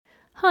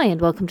Hi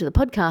and welcome to the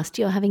podcast.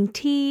 You're having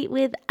tea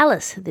with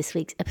Alice. This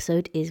week's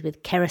episode is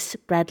with Cerys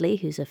Bradley,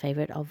 who's a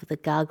favourite of the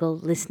Gargle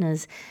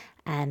listeners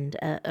and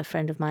a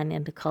friend of mine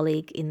and a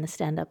colleague in the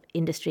stand-up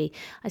industry.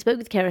 I spoke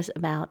with Cerys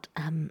about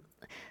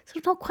sort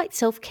of not quite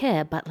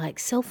self-care, but like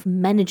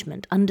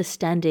self-management,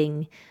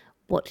 understanding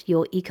what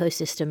your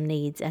ecosystem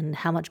needs and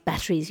how much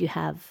batteries you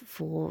have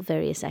for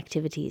various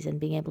activities and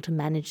being able to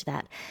manage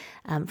that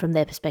from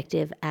their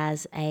perspective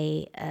as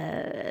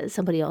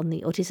somebody on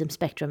the autism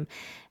spectrum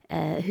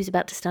who's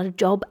about to start a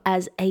job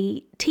as a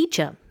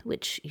teacher,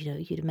 which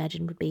you'd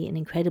imagine would be an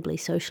incredibly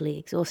socially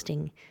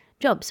exhausting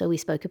job. So we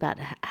spoke about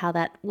how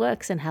that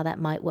works and how that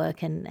might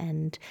work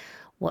and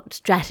what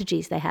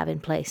strategies they have in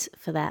place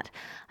for that.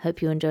 I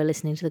hope you enjoy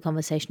listening to the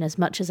conversation as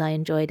much as I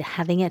enjoyed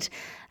having it.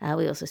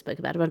 We also spoke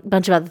about a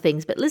bunch of other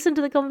things, but listen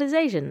to the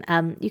conversation.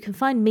 You can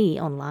find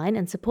me online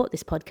and support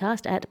this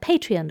podcast at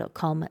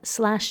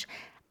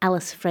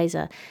patreon.com/Alice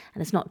Fraser.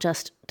 And it's not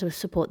just to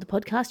support the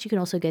podcast. You can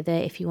also go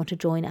there if you want to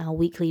join our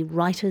weekly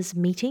writers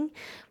meeting,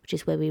 which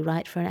is where we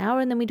write for an hour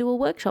and then we do a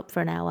workshop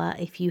for an hour.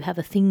 If you have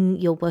a thing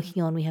you're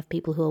working on, we have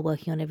people who are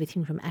working on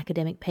everything from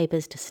academic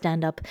papers to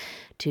stand-up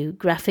to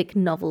graphic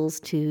novels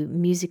to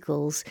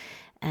musicals.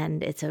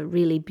 And it's a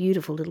really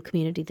beautiful little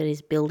community that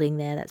is building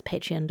there. That's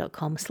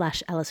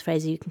patreon.com/Alice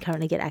Fraser. You can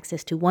currently get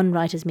access to one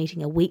writers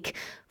meeting a week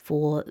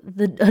for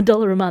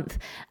 $1 a month.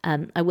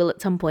 I will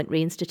at some point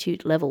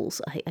reinstitute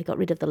levels. I got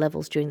rid of the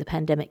levels during the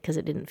pandemic because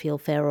it didn't feel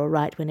fair or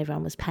right when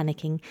everyone was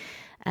panicking.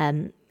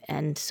 And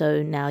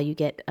so now you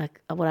get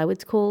what I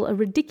would call a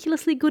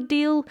ridiculously good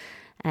deal.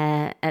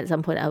 At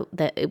some point,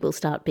 it will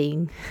start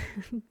being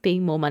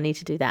more money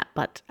to do that,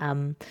 but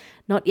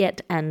not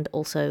yet. And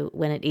also,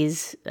 when it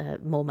is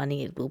more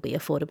money, it will be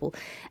affordable,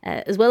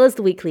 as well as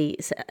the weekly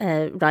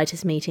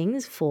writers'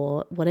 meetings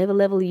for whatever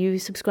level you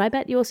subscribe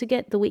at. You also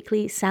get the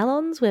weekly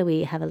salons where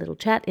we have a little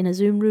chat in a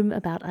Zoom room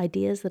about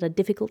ideas that are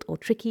difficult or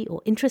tricky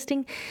or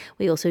interesting.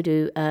 We also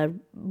do a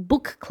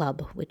book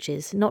club, which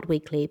is not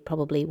weekly,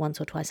 probably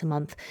once or twice a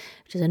month,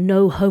 which is a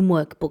no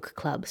homework book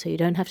club. So you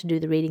don't have to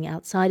do the reading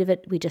outside of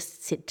it. We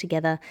just sit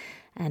together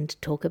and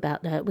talk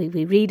about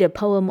we read a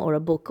poem or a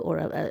book or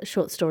a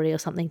short story or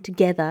something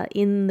together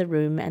in the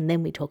room, and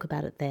then we talk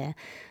about it there.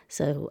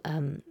 So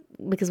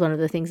because one of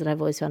the things that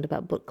I've always found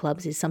about book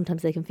clubs is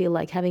sometimes they can feel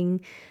like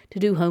having to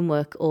do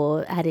homework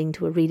or adding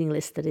to a reading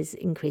list that is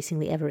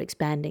increasingly ever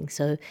expanding.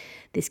 So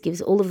this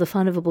gives all of the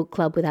fun of a book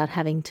club without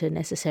having to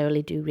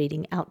necessarily do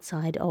reading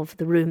outside of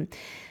the room.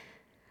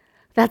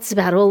 That's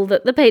about all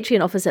that the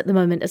Patreon offers at the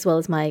moment, as well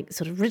as my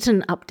sort of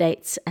written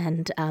updates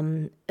and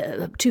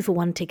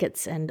 2-for-1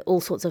 tickets and all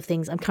sorts of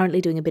things. I'm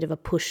currently doing a bit of a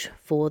push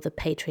for the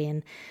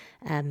Patreon,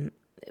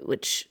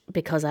 which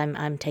because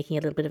I'm taking a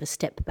little bit of a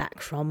step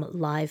back from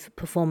live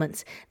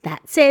performance.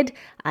 That said,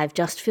 I've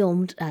just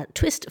filmed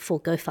Twist for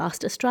Go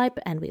Faster Stripe,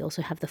 and we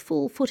also have the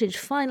full footage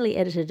finally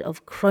edited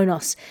of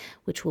Kronos,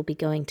 which will be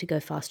going to Go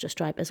Faster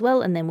Stripe as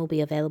well, and then will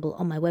be available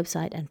on my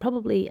website and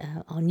probably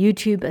on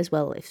YouTube as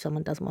well if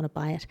someone doesn't want to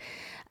buy it.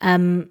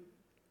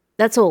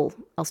 That's all.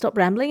 I'll stop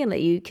rambling and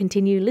let you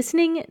continue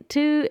listening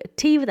to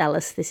Tea with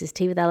Alice. This is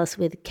Tea with Alice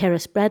with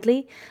Cerys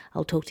Bradley.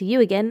 I'll talk to you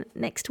again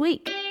next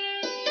week.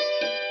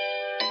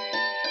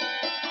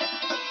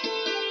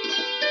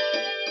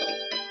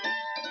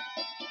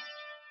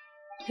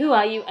 Who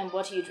are you and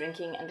what are you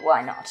drinking and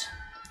why not?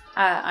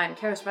 I'm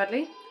Cerys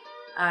Bradley.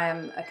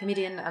 I'm a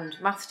comedian and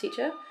maths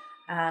teacher,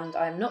 and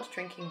I'm not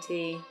drinking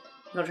tea,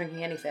 not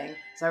drinking anything,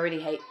 because I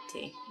really hate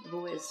tea. I've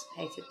always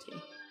hated tea.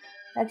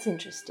 That's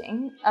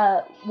interesting.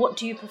 What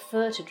do you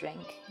prefer to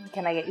drink?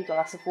 Can I get you a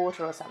glass of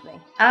water or something?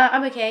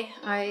 I'm okay.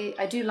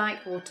 I do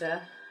like water.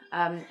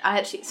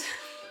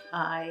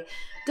 I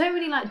don't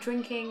really like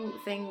drinking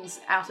things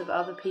out of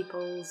other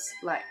people's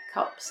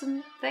cups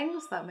and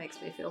things. That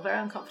makes me feel very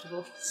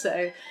uncomfortable.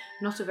 So,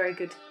 not a very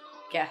good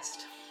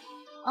guest.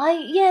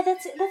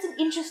 That's an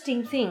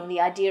interesting thing. The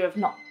idea of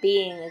not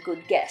being a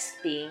good guest,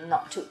 being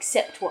not to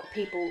accept what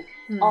people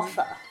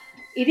offer.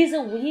 It is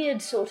a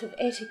weird sort of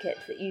etiquette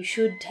that you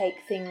should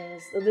take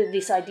things.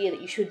 This idea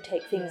that you should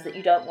take things that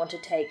you don't want to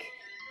take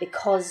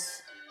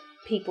because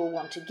people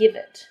want to give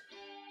it.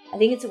 I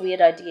think it's a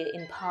weird idea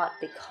in part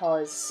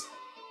because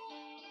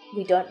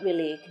we don't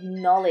really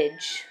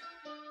acknowledge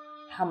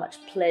how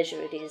much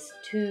pleasure it is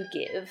to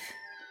give,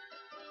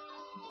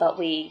 but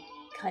we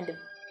kind of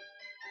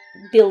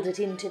build it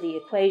into the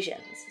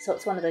equations. So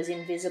it's one of those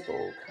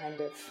invisible kind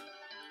of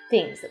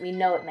things that we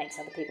know it makes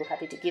other people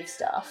happy to give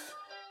stuff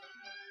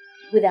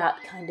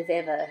without kind of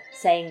ever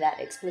saying that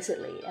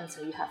explicitly, and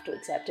so you have to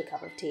accept a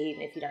cup of tea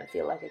even if you don't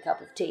feel like a cup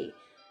of tea.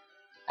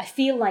 I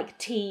feel like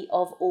tea,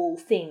 of all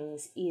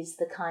things, is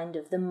the kind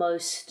of the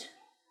most,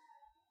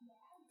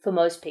 for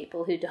most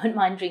people who don't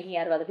mind drinking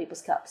out of other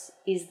people's cups,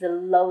 is the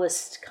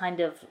lowest kind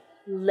of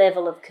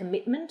level of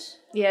commitment.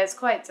 Yeah, it's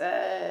quite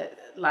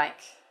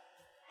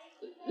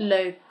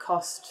low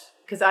cost,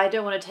 because I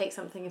don't want to take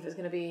something if it's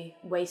going to be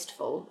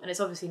wasteful, and it's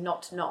obviously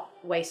not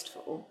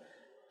wasteful.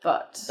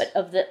 But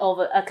of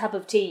a cup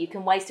of tea, you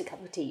can waste a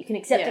cup of tea. You can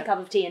accept a cup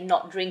of tea and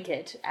not drink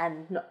it,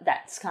 and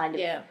that's kind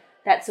of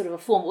That's sort of a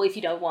form. Or if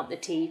you don't want the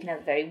tea, you can have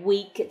it very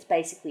weak. It's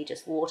basically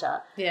just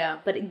water. Yeah.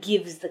 But it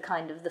gives the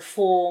kind of the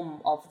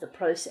form of the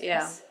process.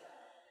 Yeah.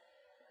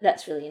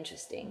 That's really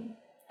interesting.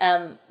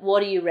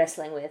 What are you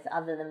wrestling with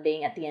other than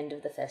being at the end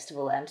of the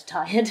festival and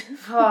tired?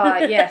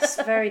 Yes,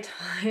 very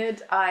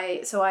tired.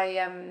 I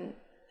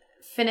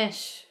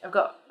finish. I've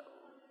got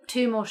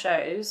 2 more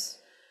shows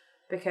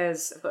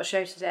because I've got a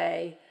show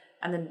today,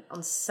 and then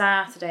on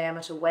Saturday I'm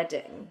at a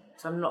wedding,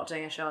 so I'm not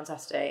doing a show on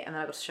Saturday, and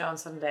then I've got a show on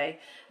Sunday,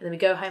 and then we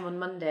go home on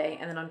Monday,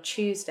 and then on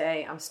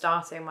Tuesday I'm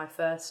starting my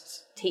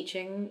first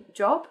teaching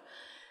job.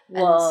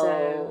 Whoa. And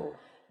so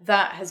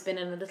that has been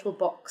in a little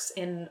box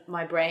in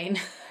my brain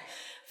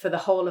for the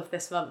whole of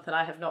this month, and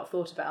I have not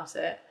thought about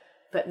it.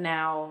 But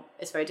now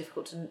it's very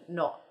difficult to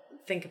not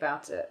think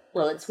about it.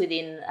 Well, it's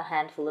within a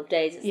handful of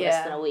days. It's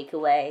less than a week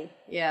away.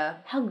 Yeah.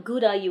 How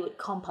good are you at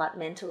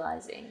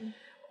compartmentalising?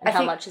 And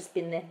how much has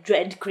been the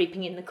dread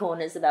creeping in the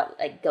corners about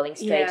like going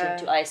straight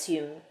into, I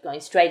assume,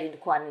 going straight into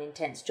quite an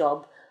intense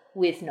job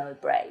with no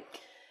break?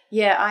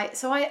 Yeah,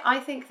 I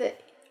think that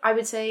I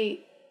would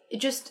say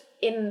just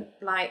in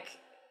like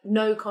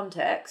no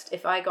context,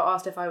 if I got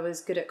asked if I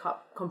was good at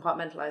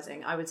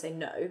compartmentalising, I would say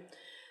no,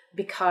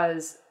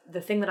 because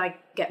the thing that I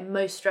get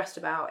most stressed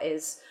about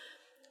is,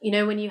 you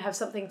know, when you have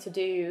something to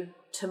do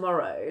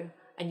tomorrow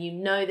and you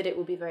know that it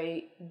will be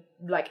very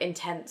like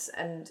intense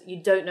and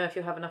you don't know if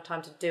you'll have enough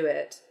time to do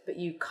it, but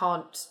you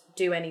can't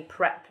do any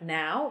prep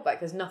now, like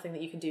there's nothing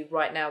that you can do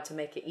right now to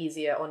make it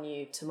easier on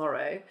you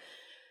tomorrow.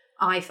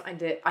 I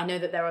know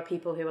that there are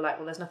people who are like,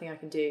 well, there's nothing I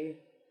can do.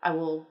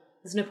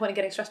 There's no point in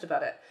getting stressed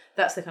about it.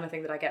 That's the kind of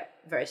thing that I get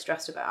very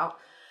stressed about.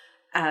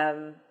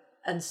 And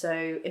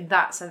so in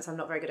that sense, I'm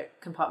not very good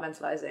at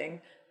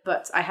compartmentalising,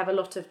 but I have a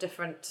lot of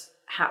different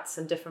hats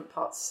and different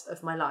parts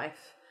of my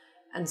life.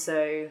 And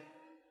so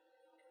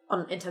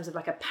in terms of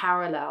like a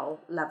parallel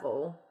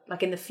level,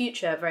 like in the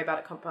future, very bad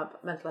at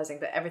compartmentalising,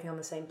 but everything on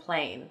the same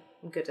plane,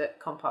 I'm good at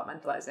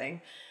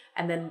compartmentalising.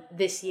 And then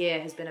this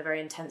year has been a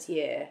very intense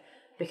year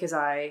because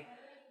I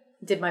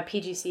did my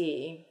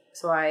PGCE.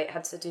 So I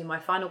had to do my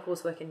final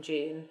coursework in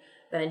June.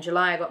 Then in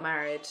July I got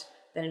married.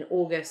 Then in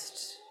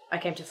August I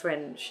came to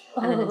Fringe.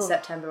 And then in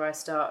September I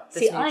start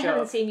this new job. See, I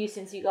haven't seen you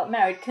since you got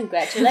married.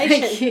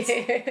 Congratulations.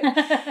 Thank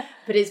you.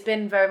 But it's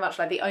been very much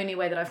like the only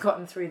way that I've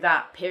gotten through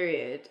that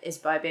period is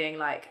by being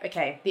like,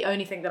 okay, the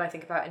only thing that I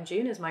think about in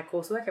June is my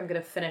coursework. I'm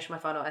going to finish my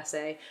final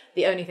essay.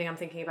 The only thing I'm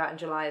thinking about in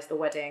July is the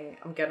wedding.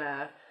 I'm going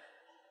to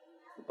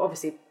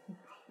obviously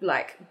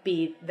like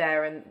be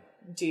there and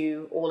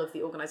do all of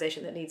the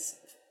organisation that needs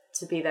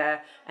to be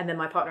there. And then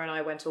my partner and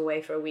I went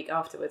away for a week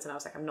afterwards, and I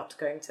was like, I'm not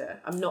going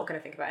to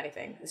think about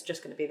anything. It's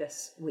just going to be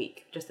this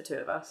week, just the two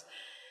of us.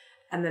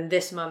 And then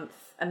this month,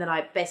 and then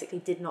I basically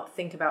did not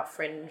think about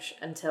Fringe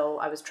until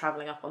I was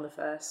travelling up on the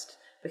 1st,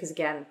 because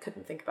again,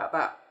 couldn't think about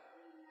that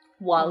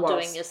while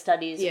doing your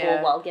studies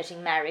or while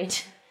getting married.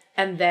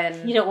 And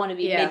then you don't want to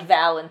be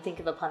mid-vow and think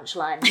of a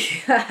punchline.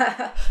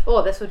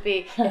 Or this would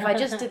be if I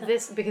just did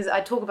this, because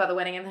I talk about the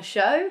wedding in the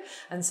show,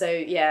 and so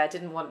I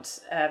didn't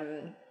want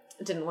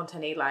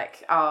any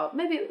like,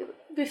 maybe it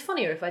would be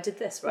funnier if I did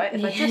this, right?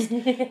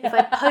 If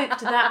I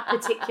poked that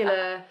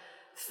particular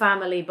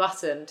family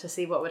button to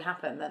see what would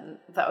happen, then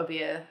that would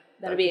be a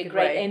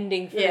great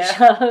ending for the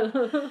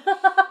show.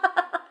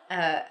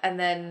 And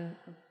then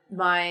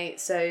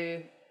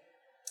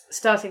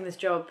starting this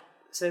job,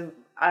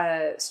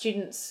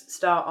 students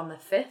start on the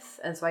 5th,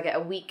 and so I get a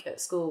week at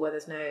school where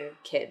there's no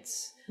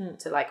kids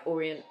to like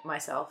orient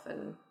myself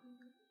and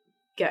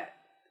get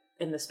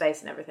in the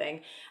space and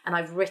everything. And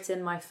I've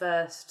written my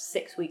first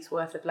 6 weeks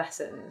worth of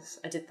lessons.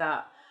 I did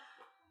that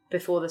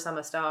before the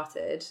summer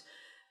started.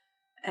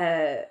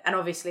 And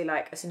obviously,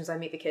 like, as soon as I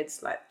meet the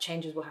kids, like,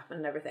 changes will happen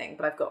and everything.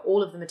 But I've got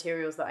all of the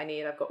materials that I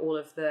need. I've got all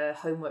of the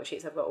homework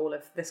sheets. I've got all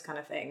of this kind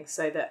of thing.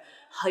 So that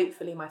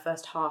hopefully my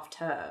first half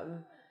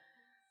term,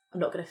 I'm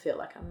not going to feel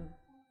like I'm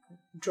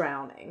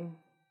drowning.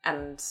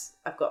 And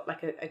I've got,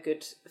 like, a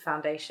good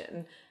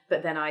foundation.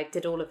 But then I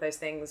did all of those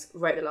things,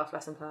 wrote the last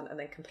lesson plan, and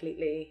then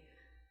completely,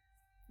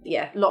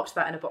 locked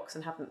that in a box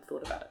and haven't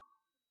thought about it.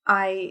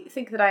 I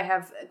think that I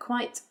have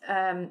quite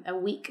a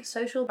weak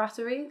social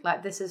battery.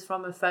 Like, this is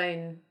from a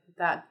phone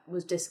that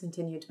was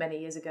discontinued many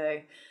years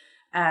ago,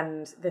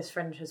 and this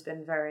Fringe has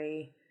been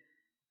very,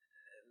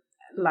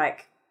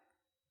 like,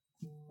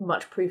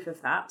 much proof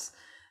of that.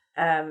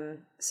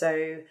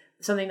 So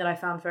something that I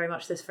found very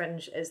much this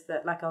Fringe is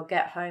that, like, I'll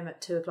get home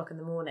at 2:00 in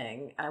the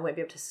morning and I won't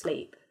be able to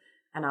sleep,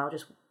 and I'll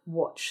just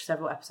watch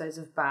several episodes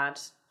of bad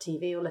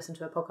TV or listen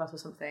to a podcast or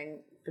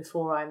something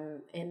before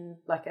I'm in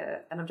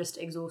and I'm just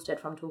exhausted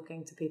from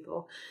talking to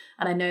people.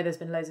 And I know there's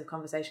been loads of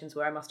conversations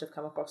where I must have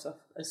come across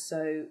as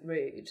so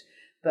rude,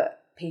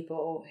 but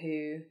people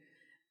who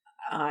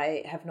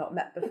I have not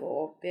met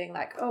before being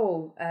like,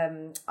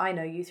 I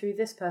know you through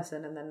this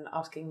person, and then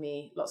asking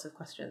me lots of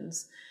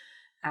questions.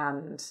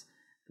 And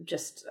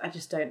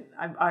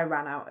I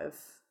ran out of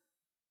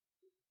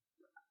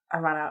I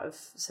ran out of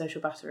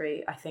social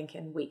battery, I think,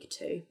 in week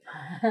 2.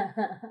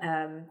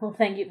 Well,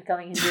 thank you for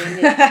coming and doing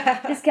this.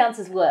 This counts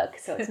as work,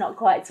 so it's not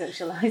quite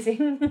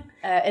socialising.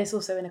 It's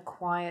also in a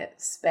quiet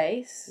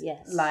space.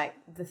 Yes. Like,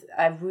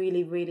 I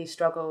really, really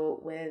struggle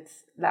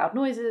with loud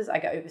noises. I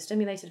get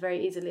overstimulated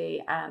very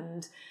easily,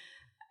 and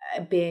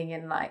being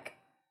in, like,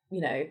 you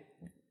know,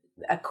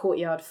 a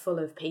courtyard full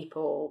of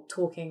people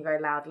talking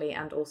very loudly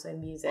and also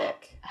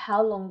music.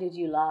 How long did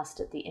you last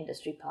at the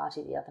industry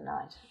party the other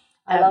night?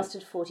 I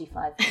lasted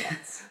 45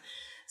 minutes.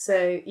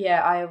 So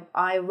yeah,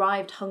 I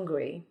arrived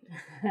hungry.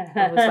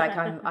 It was like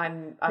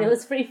I'm There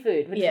was free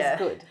food, which is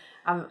good.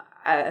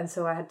 And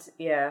so I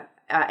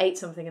ate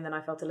something, and then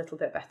I felt a little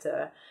bit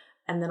better.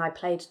 And then I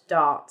played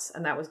darts,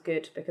 and that was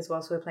good because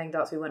whilst we were playing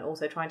darts, we weren't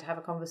also trying to have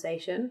a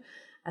conversation.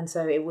 And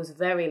so it was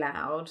very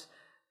loud,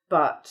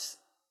 but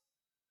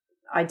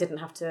I didn't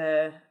have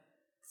to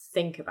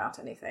think about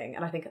anything.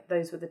 And I think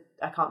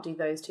I can't do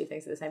those two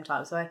things at the same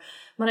time. So I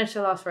managed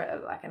to last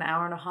for like an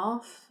hour and a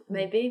half,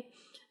 maybe.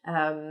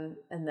 And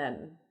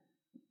then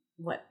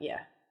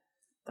that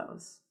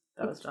was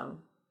done.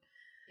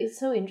 It's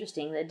so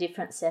interesting, the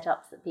different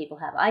setups that people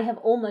have. I have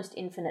almost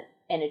infinite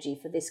energy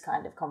for this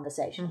kind of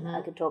conversation. Mm-hmm.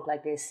 I could talk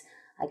like this.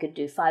 I could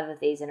do 5 of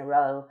these in a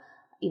row,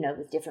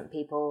 with different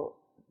people.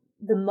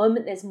 The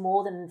moment there's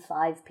more than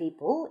 5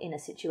 people in a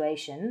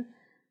situation,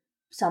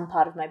 some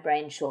part of my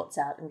brain shorts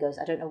out and goes,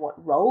 I don't know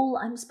what role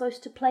I'm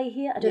supposed to play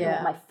here. I don't know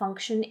what my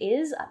function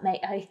is.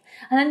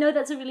 And I know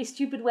that's a really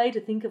stupid way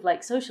to think of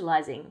like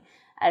socializing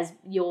as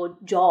your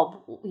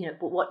job,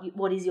 but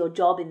what is your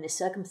job in this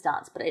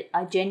circumstance? But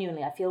I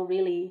genuinely feel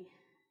really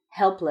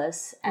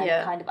helpless and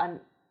kind of,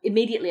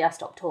 I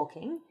stop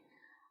talking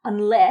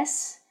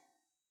unless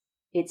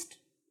it's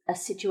a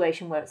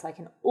situation where it's like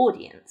an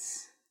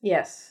audience.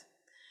 Yes.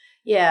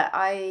 Yeah,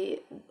 I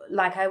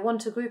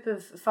want a group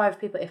of 5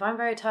 people. If I'm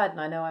very tired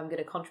and I know I'm going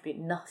to contribute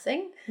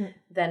nothing,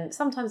 then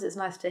sometimes it's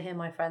nice to hear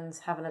my friends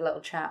having a little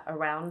chat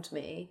around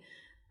me.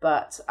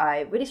 But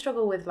I really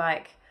struggle with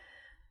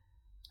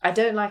I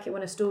don't like it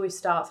when a story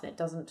starts and it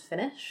doesn't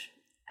finish.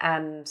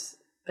 And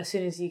as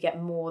soon as you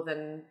get more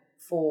than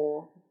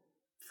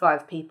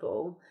 4-5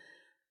 people,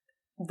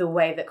 the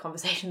way that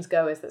conversations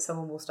go is that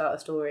someone will start a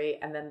story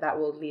and then that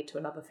will lead to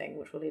another thing,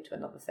 which will lead to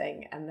another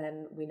thing. And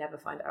then we never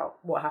find out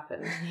what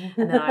happened.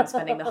 And then I'm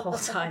spending the whole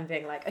time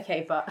being like,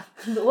 okay, but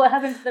what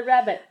happened to the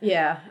rabbit?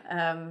 Yeah.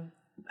 And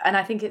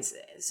I think it's,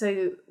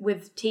 so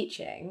with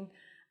teaching,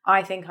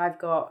 I think I've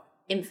got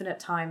infinite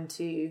time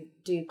to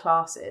do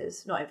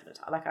classes, not infinite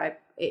time.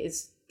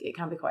 It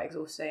can be quite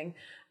exhausting.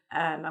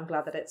 And I'm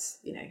glad that it's,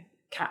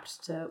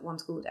 capped to one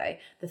school day.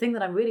 The thing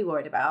that I'm really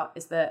worried about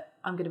is that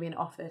I'm going to be in an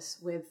office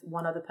with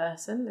one other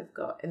person. They've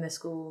got, in this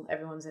school,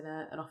 everyone's in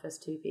an office,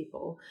 2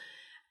 people.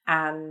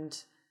 And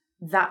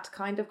that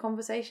kind of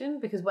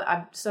conversation, because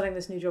I'm starting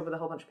this new job with a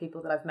whole bunch of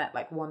people that I've met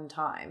like one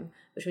time,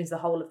 which means the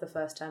whole of the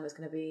first term is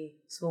going to be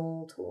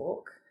small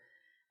talk.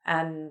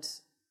 And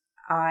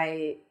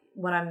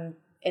when I'm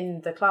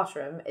in the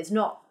classroom, it's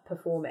not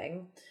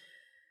performing.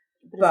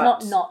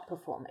 But it's not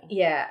performing.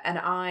 Yeah, and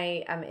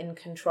I am in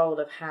control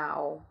of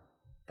how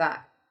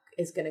that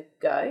is going to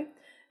go.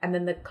 And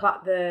then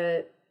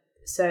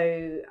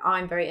so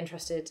I'm very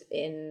interested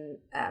in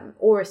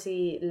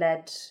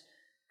oracy-led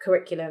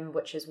curriculum,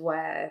 which is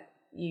where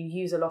you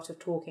use a lot of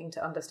talking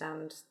to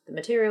understand the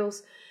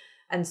materials.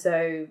 And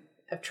so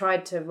I've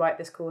tried to write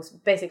this course.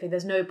 Basically,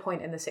 there's no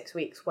point in the 6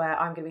 weeks where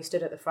I'm going to be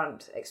stood at the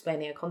front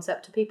explaining a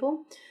concept to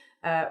people.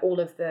 All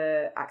of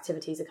the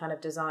activities are kind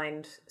of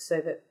designed so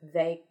that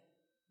they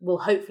will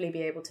hopefully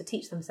be able to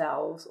teach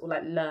themselves or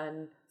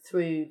learn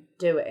through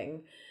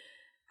doing.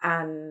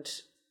 And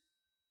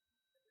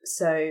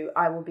so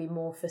I will be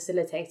more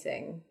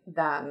facilitating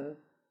than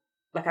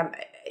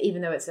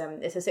even though it's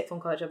a sixth form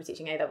college, I'll be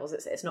teaching A-levels,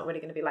 it's not really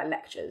going to be like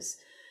lectures.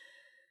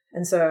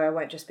 And so I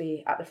won't just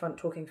be at the front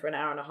talking for an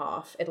hour and a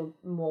half. It'll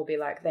more be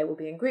like they will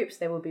be in groups,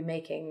 they will be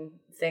making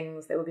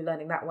things, they will be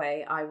learning that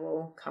way. I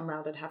will come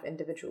round and have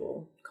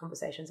individual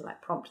conversations and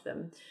prompt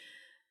them.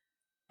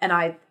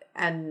 I'm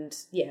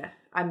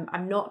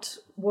not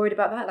worried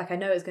about that. I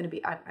know it's going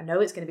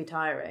to be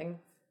tiring,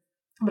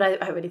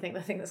 but I really think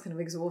the thing that's going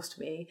to exhaust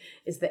me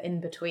is the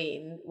in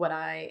between, when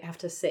I have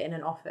to sit in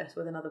an office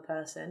with another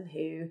person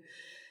who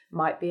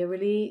might be a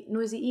really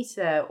noisy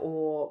eater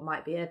or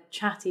might be a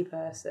chatty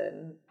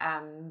person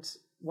and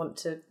want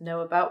to know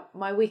about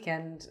my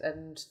weekend,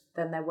 and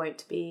then there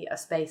won't be a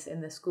space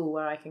in the school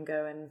where I can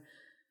go and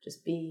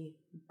just be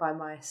by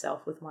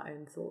myself with my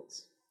own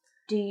thoughts.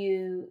 Do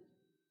you,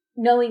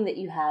 knowing that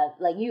you have,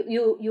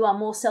 you are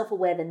more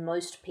self-aware than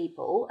most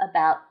people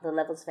about the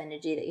levels of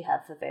energy that you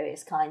have for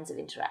various kinds of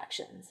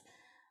interactions,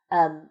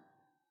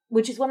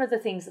 which is one of the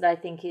things that I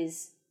think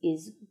is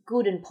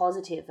good and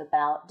positive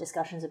about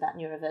discussions about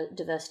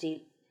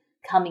neurodiversity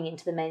coming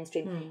into the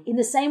mainstream, in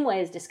the same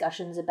way as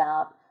discussions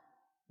about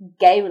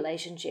gay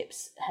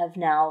relationships have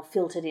now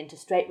filtered into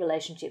straight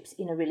relationships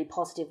in a really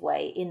positive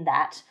way, in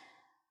that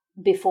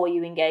before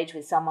you engage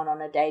with someone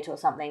on a date or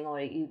something, or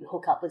you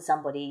hook up with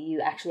somebody, you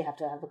actually have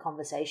to have a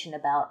conversation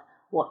about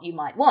what you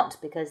might want,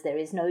 because there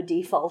is no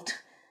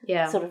default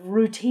sort of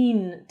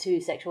routine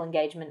to sexual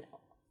engagement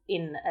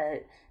in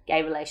a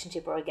gay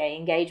relationship or a gay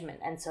engagement.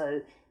 And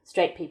so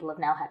straight people have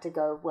now had to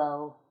go,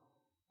 well,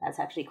 that's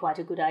actually quite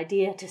a good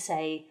idea to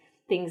say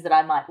things that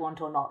I might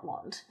want or not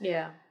want.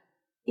 Yeah.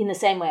 In the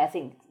same way, I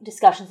think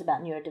discussions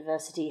about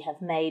neurodiversity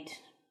have made,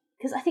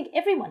 because I think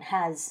everyone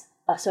has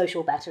a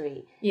social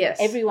battery. Yes.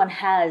 Everyone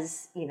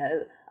has,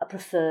 a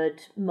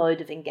preferred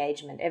mode of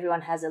engagement.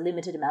 Everyone has a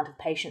limited amount of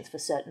patience for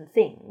certain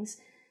things.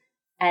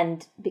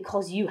 And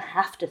because you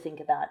have to think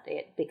about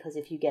it, because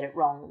if you get it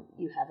wrong,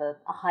 you have a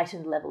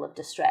heightened level of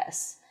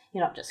distress.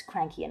 You're not just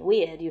cranky and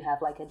weird, you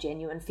have like a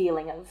genuine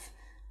feeling of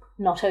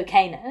not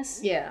okayness.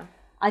 Yeah.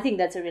 I think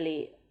that's a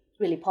really,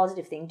 really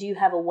positive thing. Do you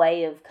have a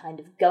way of kind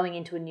of going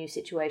into a new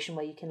situation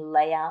where you can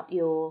lay out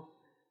your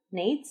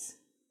needs?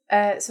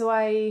 So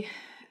I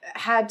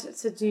had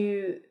to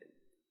do...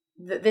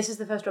 This is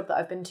the first job that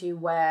I've been to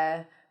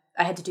where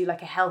I had to do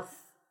like a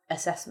health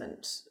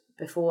assessment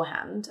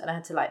beforehand, and I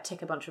had to like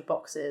tick a bunch of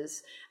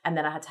boxes, and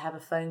then I had to have a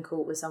phone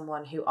call with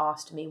someone who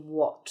asked me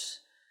what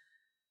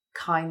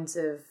kinds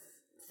of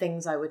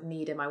things I would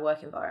need in my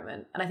work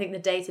environment. And I think the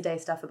day-to-day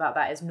stuff about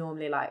that is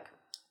normally like,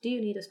 do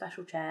you need a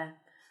special chair?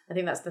 I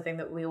think that's the thing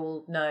that we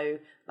all know.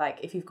 Like,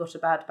 if you've got a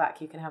bad back,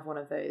 you can have one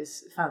of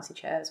those fancy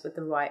chairs with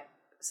the right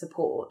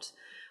support.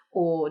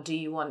 Or do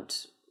you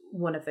want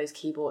one of those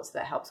keyboards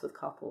that helps with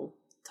carpal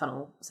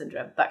tunnel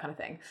syndrome, that kind of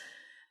thing.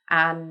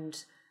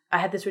 And I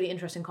had this really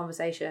interesting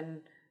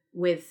conversation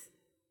with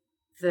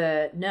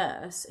the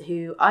nurse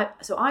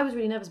so I was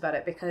really nervous about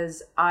it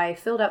because I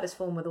filled out this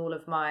form with all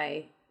of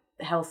my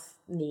health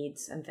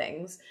needs and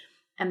things,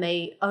 and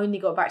they only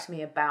got back to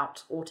me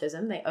about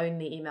autism. They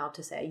only emailed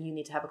to say, you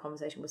need to have a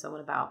conversation with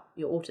someone about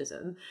your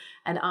autism.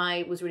 And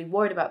I was really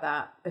worried about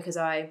that because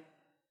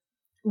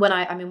when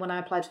I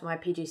applied for my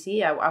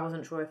PGC, I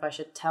wasn't sure if I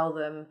should tell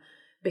them,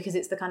 because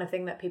it's the kind of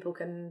thing that people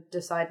can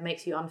decide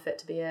makes you unfit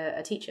to be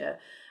a teacher.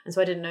 And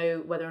so I didn't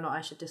know whether or not I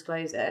should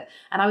disclose it.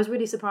 And I was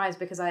really surprised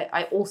because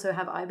I also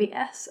have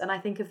IBS. And I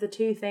think of the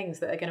two things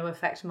that are going to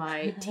affect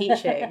my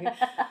teaching,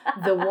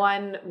 the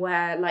one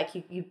where like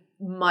you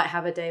might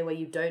have a day where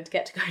you don't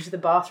get to go to the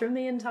bathroom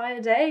the entire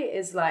day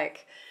is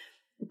like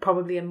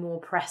probably a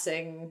more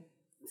pressing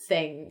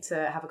thing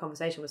to have a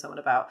conversation with someone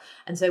about.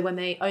 And so when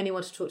they only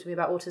wanted to talk to me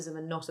about autism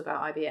and not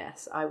about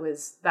IBS,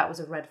 that was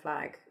a red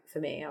flag for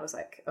me. I was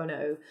like, oh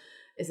no,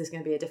 is this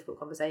going to be a difficult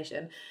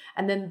conversation?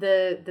 And then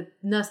the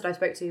nurse that I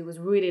spoke to was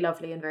really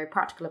lovely and very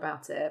practical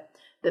about it.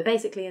 But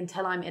basically,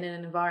 until I'm in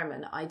an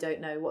environment, I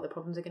don't know what the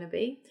problems are going to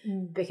be.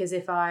 Because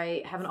if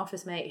I have an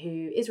office mate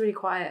who is really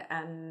quiet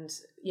and,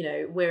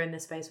 we're in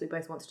this space, we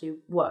both want to do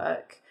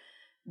work,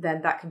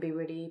 then that can be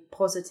really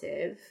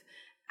positive.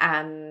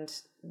 And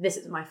this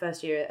is my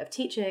first year of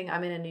teaching.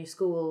 I'm in a new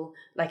school.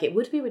 Like, it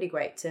would be really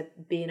great to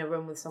be in a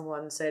room with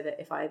someone so that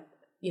if I,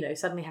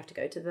 suddenly have to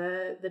go to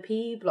the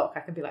PE block,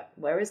 I can be like,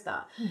 where is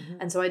that?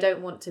 Mm-hmm. And so I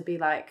don't want to be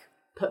like,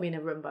 put me in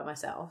a room by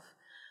myself.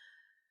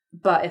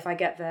 But if I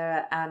get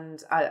there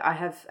and I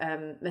have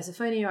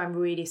misophonia, I'm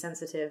really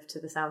sensitive to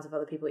the sounds of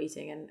other people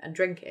eating and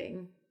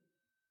drinking.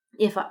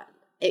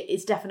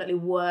 It's definitely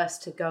worse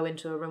to go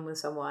into a room with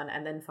someone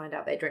and then find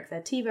out they drink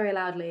their tea very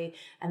loudly,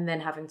 and then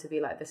having to be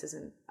like,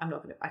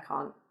 I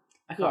can't.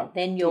 Yeah,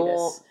 then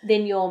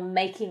you're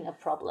making a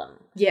problem.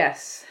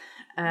 Yes.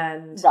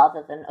 And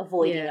rather than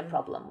avoiding a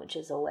problem, which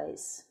is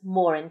always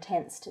more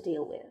intense to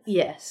deal with.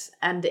 Yes.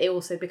 And it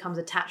also becomes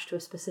attached to a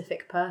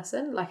specific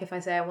person. Like if I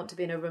say I want to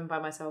be in a room by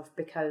myself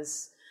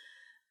because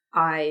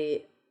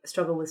I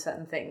struggle with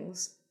certain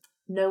things,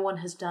 no one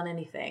has done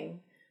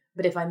anything.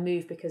 But if I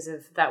move because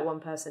of that one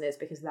person, it's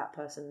because that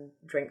person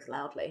drinks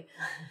loudly.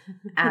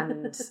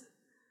 And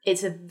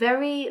it's a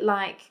very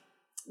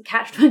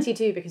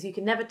catch-22, because you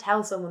can never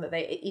tell someone that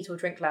they eat or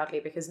drink loudly,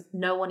 because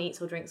no one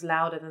eats or drinks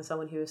louder than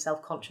someone who is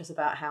self-conscious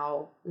about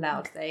how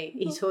loud they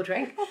eat or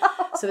drink.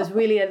 So it's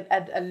really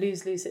a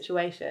lose-lose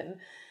situation.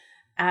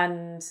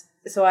 And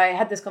so I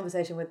had this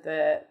conversation with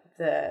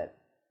the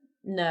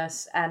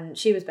nurse, and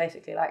she was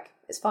basically like,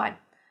 it's fine.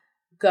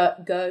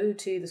 Go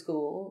to the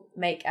school,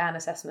 make an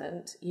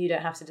assessment. You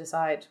don't have to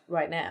decide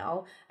right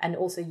now. And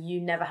also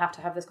you never have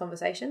to have this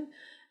conversation.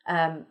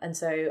 And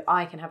so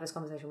I can have this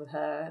conversation with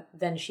her,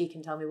 then she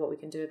can tell me what we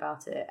can do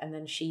about it, and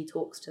then she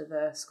talks to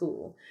the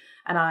school.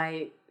 And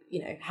I,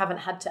 haven't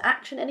had to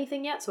action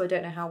anything yet, so I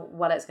don't know how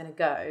well it's going to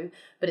go,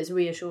 but it's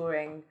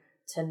reassuring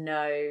to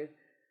know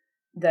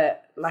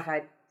that, like,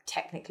 I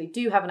technically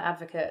do have an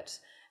advocate,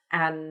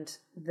 and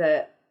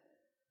that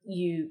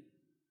you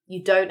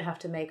don't have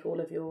to make all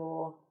of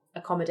your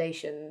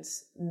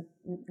accommodations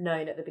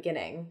known at the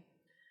beginning,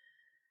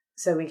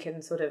 so we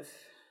can sort of...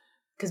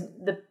 Because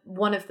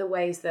one of the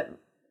ways that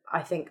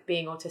I think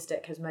being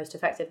autistic has most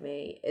affected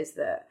me is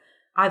that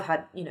I've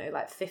had,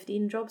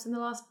 15 jobs in the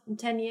last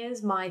 10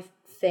 years. My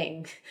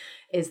thing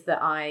is that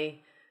I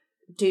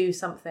do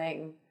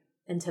something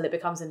until it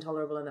becomes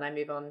intolerable, and then I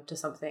move on to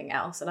something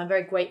else. And I'm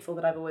very grateful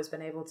that I've always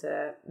been able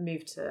to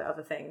move to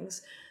other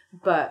things.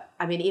 But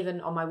I mean,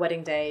 even on my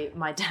wedding day,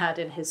 my dad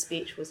in his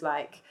speech was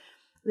like,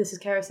 this is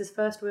Cerys'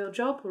 first real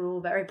job. We're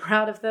all very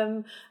proud of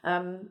them.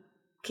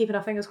 Keeping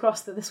our fingers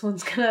crossed that this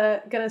one's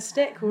gonna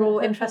stick. We're all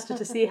interested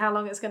to see how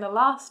long it's gonna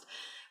last.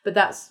 But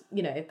that's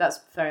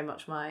very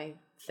much my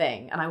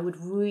thing. And I would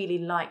really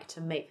like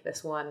to make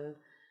this one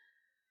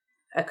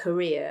a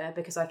career,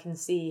 because I can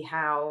see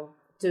how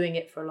doing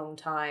it for a long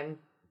time,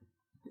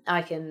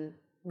 I can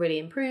really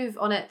improve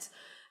on it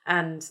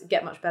and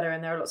get much better.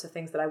 And there are lots of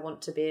things that I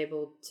want to be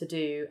able to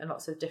do and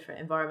lots of different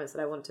environments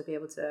that I want to be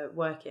able to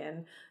work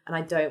in. And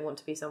I don't want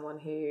to be someone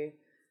who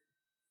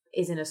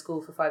is in a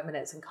school for 5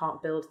 minutes and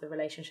can't build the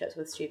relationships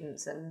with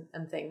students and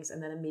things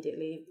and then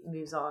immediately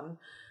moves on.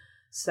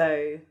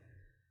 So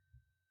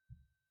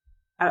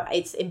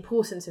it's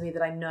important to me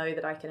that I know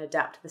that I can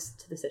adapt this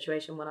to the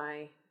situation when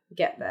I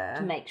get there.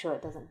 To make sure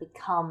it doesn't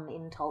become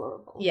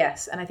intolerable.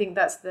 Yes, and I think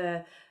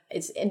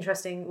it's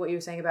interesting what you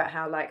were saying about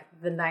how like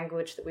the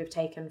language that we've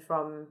taken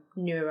from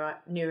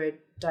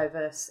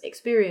neurodiverse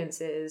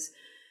experiences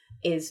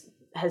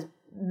has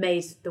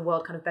made the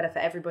world kind of better for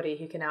everybody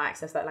who can now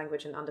access that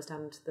language and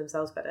understand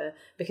themselves better.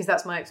 Because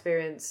that's my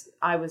experience.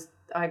 I was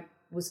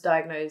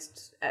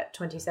diagnosed at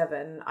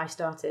 27. I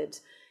started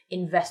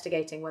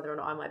investigating whether or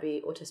not I might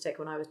be autistic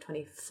when I was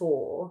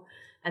 24.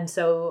 And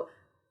so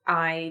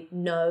I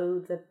know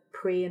the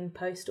pre and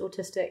post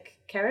autistic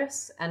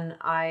Cerys, and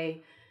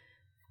I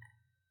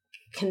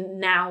can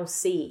now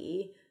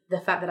see the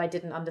fact that I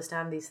didn't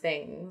understand these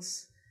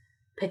things,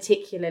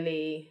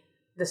 particularly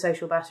the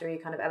social battery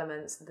kind of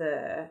elements,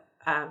 the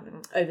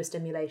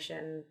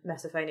overstimulation,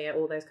 misophonia,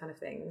 all those kind of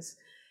things,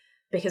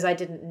 because I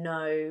didn't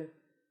know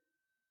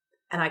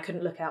and I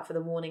couldn't look out for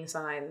the warning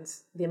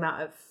signs, the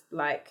amount of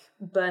like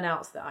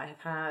burnouts that I have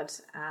had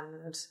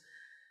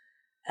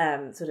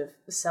and sort of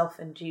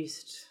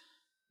self-induced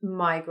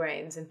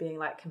migraines and being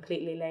like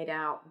completely laid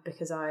out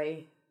because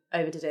I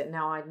overdid it.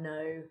 Now I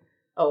know,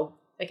 oh,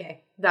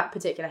 okay, that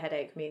particular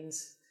headache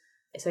means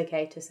it's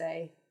okay to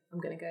say, I'm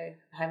going to go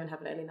home and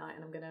have an early night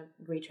and I'm going to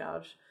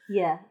recharge.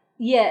 Yeah,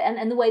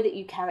 and the way that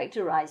you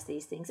characterize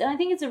ththese things. And I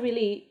think it's a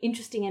really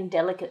interesting and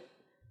delicate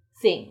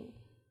thing,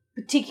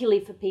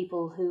 particularly for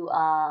people who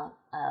are,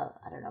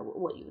 I don't know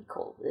what you would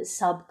call it,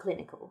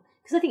 subclinical.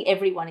 Because I think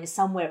everyone is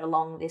somewhere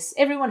along this.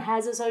 Everyone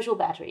has a social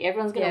battery.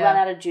 Everyone's going to run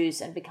out of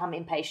juice and become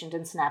impatient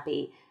and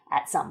snappy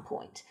at some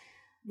point.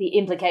 The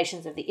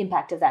implications of the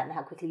impact of that and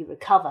how quickly you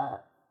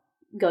recover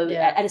go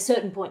at a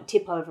certain point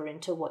tip over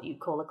into what you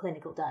call a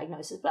clinical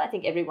diagnosis. But I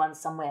think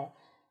everyone's somewhere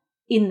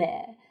in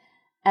there.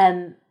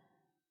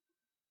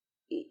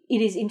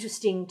 It is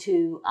interesting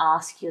to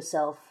ask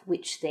yourself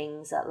which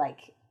things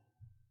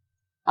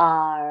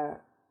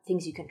are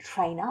things you can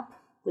train up,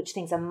 which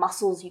things are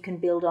muscles you can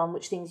build on,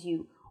 which things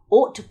you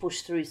ought to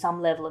push through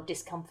some level of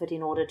discomfort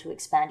in order to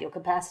expand your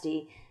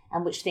capacity,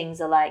 and which things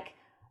are like,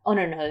 oh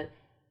no,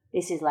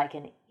 this is like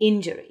an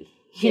injury.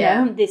 You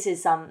know, this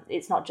is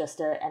it's not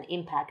just an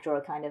impact or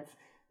a kind of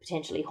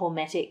potentially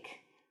hormetic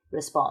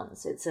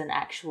response. It's an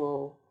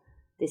actual,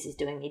 this is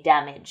doing me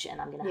damage and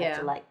I'm going to have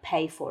to like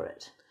pay for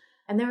it.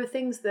 And there are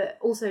things that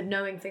also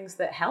knowing things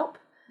that help,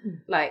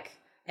 like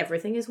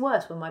everything is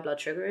worse when my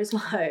blood sugar is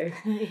low.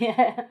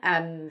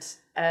 And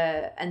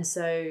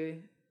so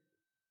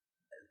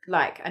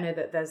like, I know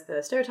that there's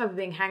the stereotype of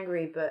being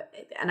hangry,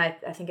 and I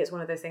think it's one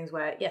of those things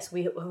where, yes,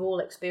 we have all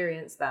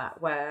experienced that,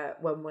 where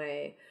when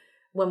we're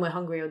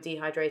hungry or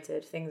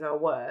dehydrated, things are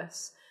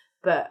worse.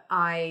 But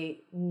I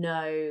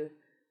know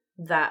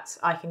that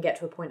I can get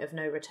to a point of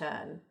no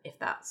return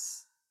if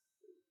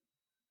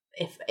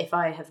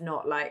I have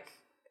not like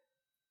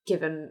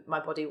given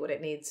my body what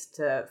it needs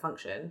to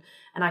function.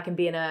 And I can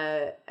be in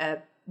a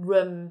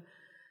room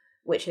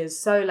which is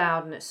so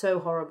loud and it's so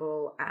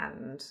horrible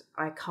and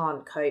I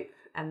can't cope,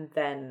 and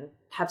then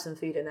have some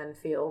food and then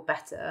feel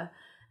better.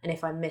 And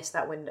if I miss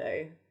that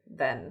window,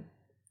 then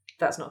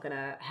that's not going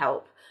to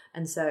help.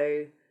 And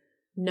so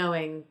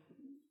knowing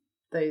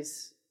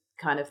those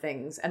kind of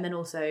things, and then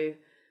also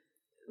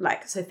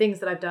like, so things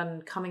that I've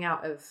done coming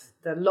out of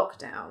the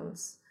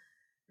lockdowns,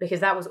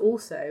 because that was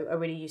also a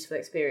really useful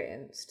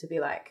experience to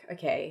be like,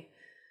 okay,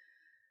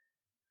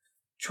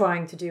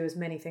 trying to do as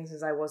many things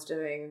as I was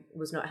doing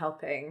was not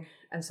helping.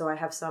 And so I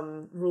have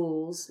some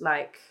rules,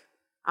 like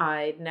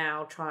I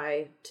now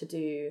try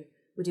to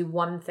we do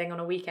one thing on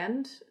a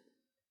weekend,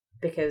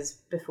 because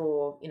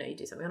before, you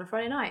do something on a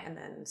Friday night and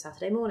then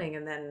Saturday morning,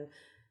 and then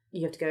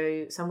you have to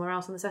go somewhere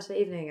else on the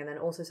Saturday evening, and then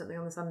also something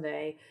on the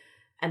Sunday.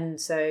 And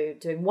so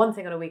doing one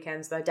thing on a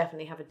weekend, so I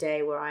definitely have a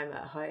day where I'm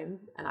at home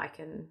and I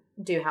can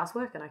do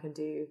housework and I can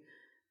do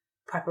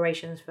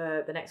preparations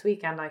for the next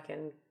week, and I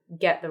can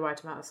get the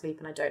right amount of sleep,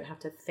 and I don't have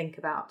to think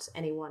about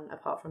anyone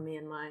apart from me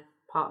and my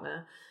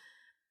partner.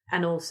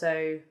 And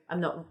also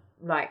I'm not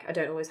like, I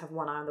don't always have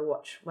one eye on the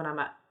watch when I'm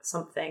at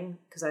something,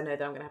 because I know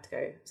that I'm going to have to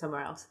go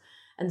somewhere else.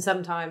 And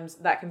sometimes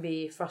that can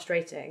be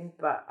frustrating,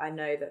 but I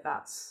know that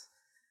that's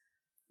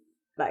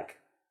like,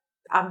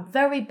 I'm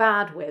very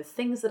bad with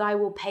things that I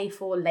will pay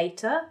for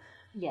later.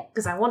 Yeah.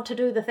 Because I want to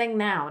do the thing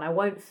now and I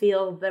won't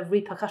feel the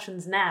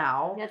repercussions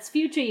now. That's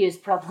future use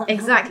problem.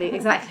 Exactly.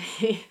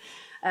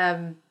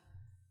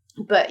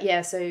 But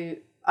yeah, so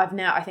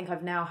I think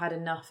I've now had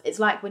enough. It's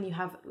like when you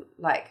have,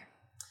 like,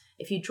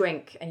 if you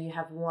drink and you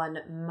have one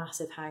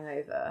massive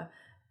hangover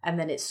and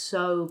then it's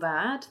so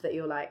bad that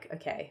you're like,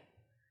 okay,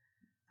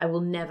 I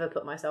will never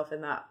put myself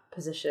in that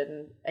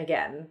position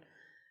again.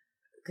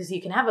 Because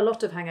you can have a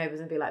lot of hangovers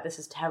and be like, this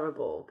is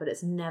terrible, but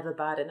it's never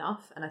bad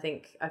enough. And I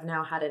think I've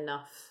now had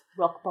enough.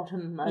 Rock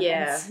bottom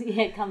moments.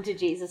 Yeah, come to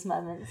Jesus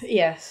moments.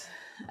 Yes.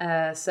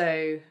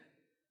 So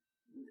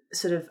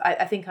sort of,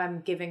 I think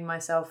I'm giving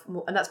myself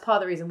more, and that's part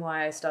of the reason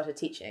why I started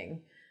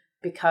teaching,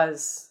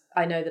 because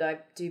I know that I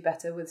do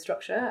better with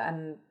structure,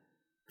 and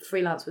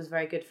freelance was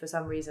very good for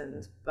some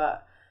reasons,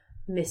 but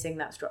missing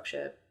that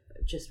structure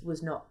just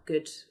was not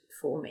good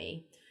for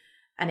me.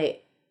 And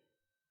it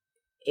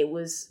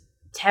was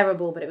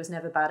terrible, but it was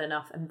never bad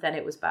enough, and then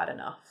it was bad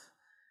enough.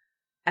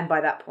 And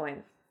by that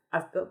point,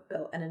 I've built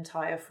an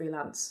entire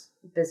freelance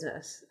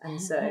business,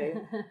 and so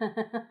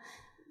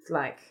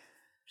like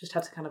just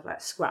had to kind of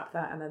like scrap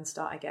that and then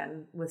start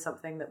again with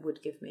something that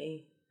would give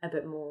me a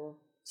bit more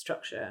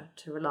structure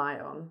to rely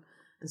on.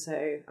 And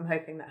so I'm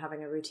hoping that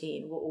having a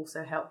routine will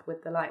also help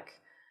with the like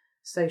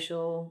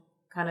social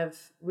kind of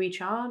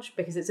recharge,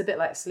 because it's a bit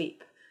like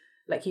sleep.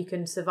 Like you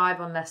can survive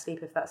on less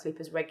sleep if that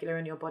sleep is regular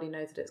and your body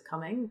knows that it's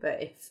coming.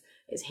 But if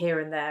it's here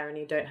and there and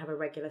you don't have a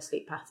regular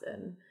sleep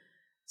pattern,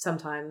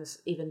 sometimes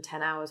even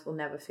 10 hours will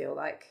never feel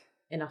like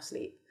enough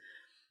sleep.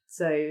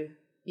 So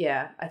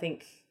yeah, I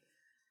think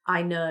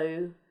I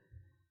know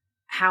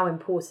how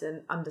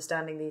important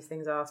understanding these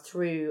things are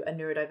through a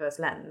neurodiverse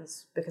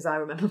lens, because I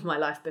remember my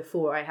life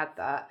before I had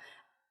that,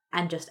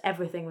 and just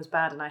everything was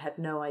bad and I had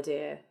no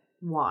idea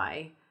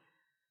why.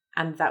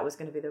 And that was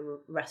going to be the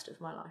rest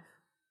of my life.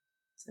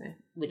 So,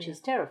 which is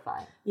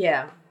terrifying.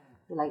 Yeah.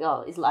 You're like,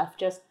 oh, is life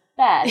just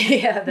bad?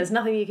 Yeah, there's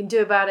nothing you can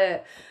do about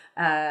it.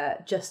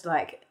 Just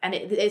like, and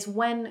it's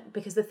when,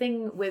 because the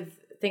thing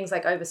with things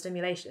like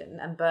overstimulation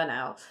and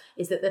burnout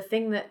is that the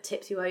thing that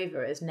tips you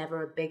over is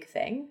never a big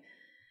thing.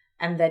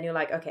 And then you're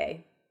like,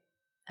 okay,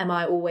 am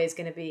I always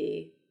going to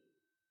be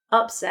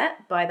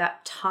upset by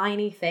that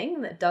tiny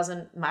thing that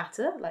doesn't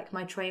matter? Like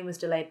my train was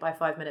delayed by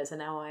 5 minutes and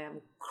now I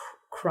am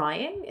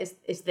crying.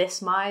 Is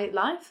this my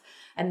life?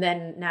 And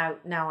then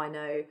now I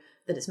know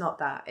that it's not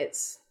that.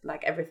 It's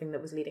like everything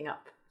that was leading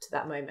up to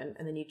that moment,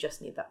 and then you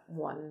just need that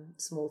one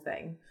small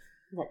thing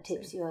that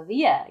tips you over.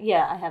 Yeah.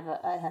 I have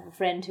a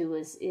friend who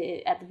was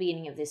at the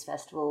beginning of this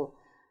festival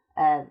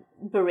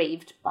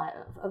bereaved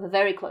of a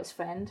very close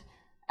friend,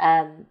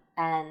 and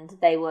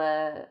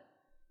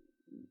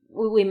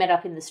we met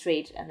up in the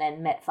street and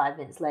then met 5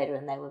 minutes later,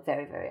 and they were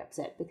very, very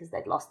upset because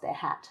they'd lost their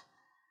hat.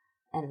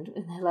 And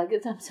they're like,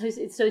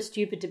 it's so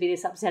stupid to be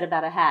this upset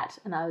about a hat.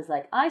 And I was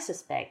like, I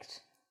suspect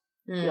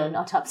you're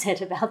not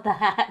upset about the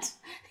hat.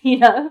 You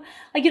know,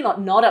 like you're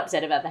not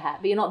upset about the hat,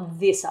 but you're not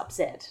this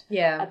upset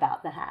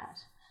about the hat.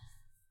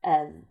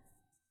 I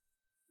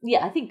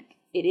think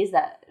it is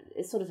that.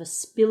 It's sort of a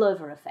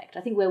spillover effect.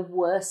 I think we're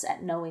worse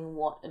at knowing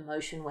what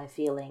emotion we're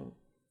feeling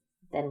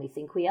than we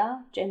think we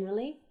are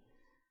generally,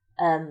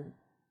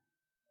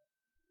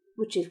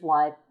 which is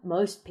why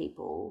most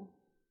people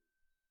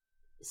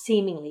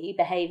seemingly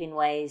behave in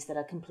ways that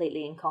are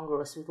completely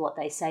incongruous with what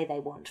they say they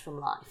want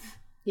from life.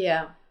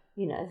 Yeah.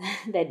 You know,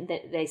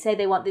 they say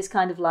they want this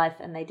kind of life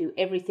and they do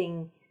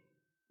everything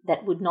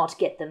that would not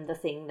get them the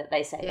thing that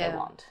they say they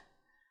want.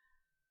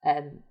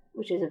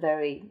 Which is a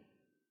very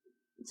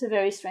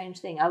strange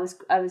thing. I was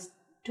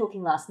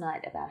talking last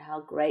night about how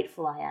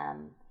grateful I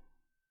am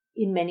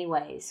in many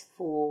ways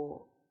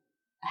for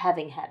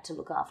having had to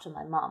look after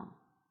my mum,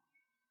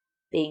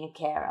 being a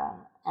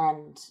carer,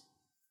 and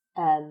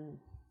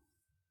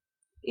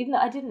even though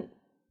I didn't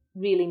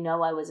really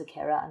know I was a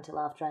carer until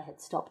after I had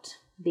stopped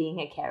being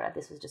a carer.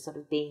 This was just sort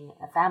of being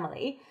a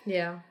family.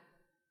 Yeah.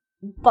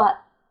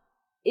 But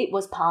it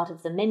was part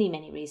of the many,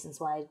 many reasons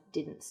why I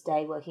didn't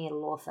stay working at a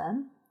law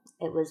firm.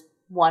 It was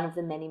one of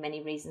the many,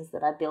 many reasons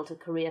that I built a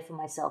career for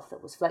myself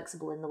that was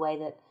flexible in the way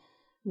that,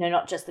 you know,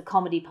 not just the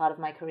comedy part of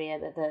my career,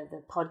 but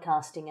the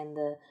podcasting and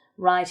the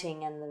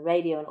writing and the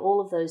radio and all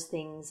of those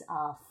things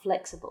are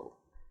flexible,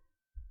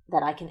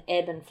 that I can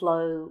ebb and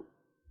flow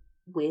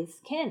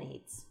with care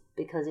needs.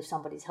 Because if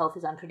somebody's health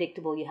is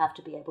unpredictable, you have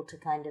to be able to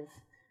kind of,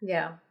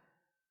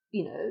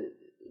 you know,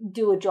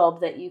 do a job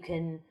that you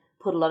can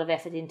put a lot of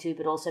effort into,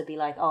 but also be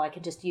like, oh, I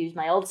can just use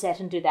my old set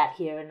and do that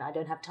here, and I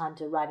don't have time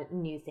to write a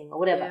new thing or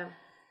whatever. Yeah.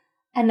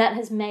 And that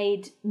has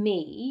made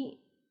being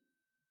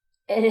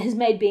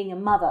a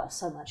mother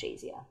so much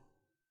easier,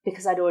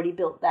 because I'd already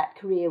built that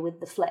career with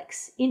the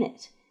flex in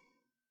it.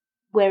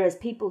 Whereas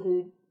people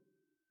who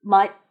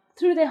might,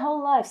 through their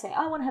whole life, say,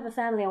 I want to have a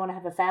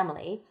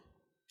family,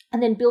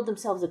 and then build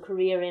themselves a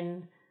career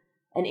in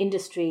an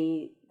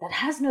industry that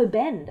has no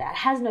bend, that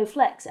has no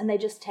flex, and they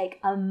just take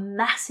a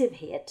massive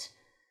hit.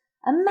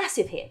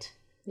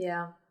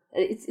 Yeah.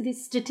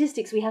 It's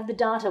statistics. We have the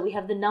data, we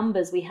have the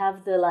numbers, we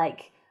have the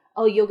like,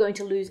 oh, you're going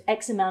to lose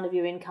X amount of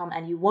your income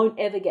and you won't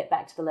ever get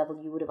back to the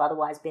level you would have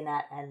otherwise been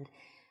at. And,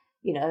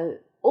 you know,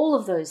 all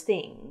of those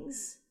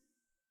things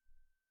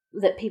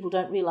that people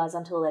don't realize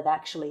until they've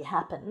actually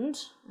happened.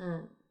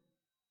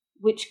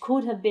 which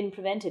could have been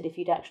prevented if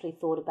you'd actually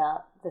thought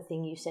about the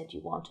thing you said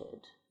you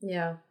wanted.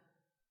 Yeah.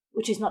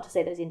 Which is not to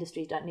say those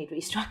industries don't need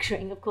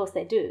restructuring. Of course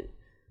they do.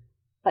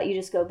 But you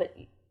just go, but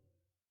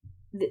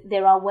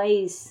there are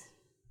ways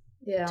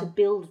to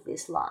build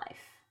this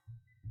life.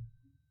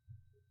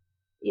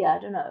 Yeah, I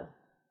don't know.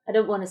 I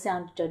don't want to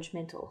sound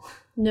judgmental.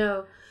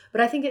 No,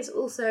 but I think it's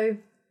also...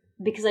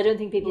 Because I don't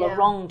think people are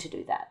wrong to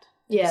do that.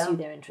 To pursue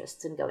their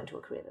interests and go into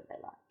a career that they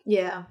like.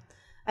 Yeah.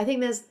 I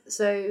think there's...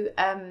 So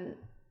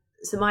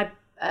my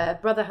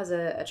brother has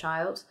a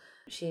child.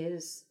 She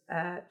is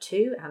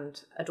 2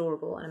 and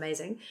adorable and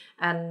amazing.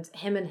 And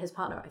him and his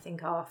partner, I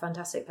think, are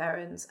fantastic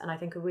parents. And I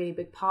think a really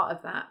big part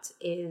of that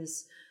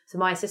is... So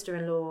my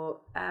sister-in-law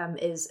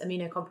is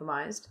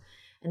immunocompromised.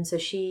 And so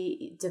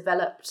she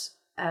developed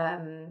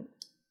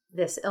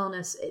this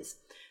illness. It's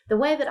the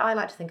way that I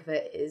like to think of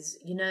it is,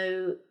 you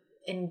know,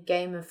 in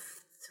Game of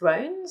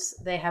Thrones,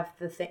 they have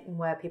the thing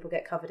where people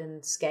get covered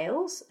in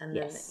scales. And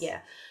then,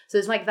 so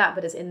it's like that,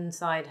 but it's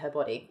inside her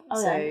body.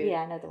 Oh, so,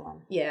 I know the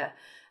one. Yeah.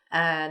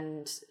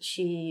 And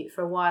she,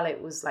 for a while,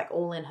 it was like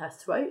all in her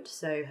throat.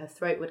 So her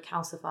throat would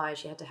calcify.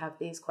 She had to have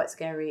these quite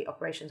scary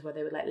operations where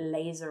they would like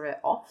laser it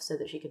off so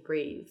that she could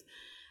breathe.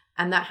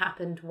 And that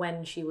happened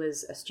when she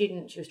was a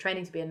student. She was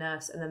training to be a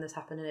nurse. And then this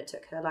happened, and it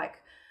took her like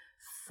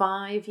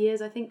 5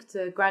 years, I think,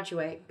 to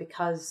graduate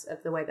because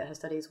of the way that her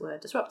studies were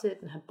disrupted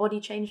and her body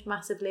changed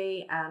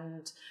massively.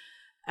 And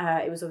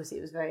it was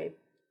very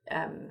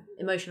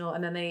emotional.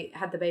 And then they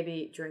had the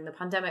baby during the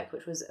pandemic,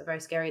 which was a very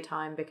scary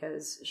time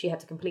because she had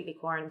to completely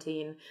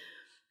quarantine,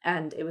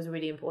 and it was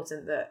really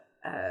important that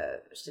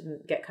she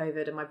didn't get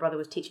COVID. And my brother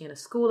was teaching in a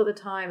school at the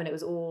time, and it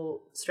was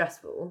all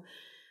stressful.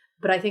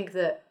 But I think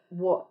that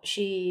what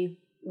she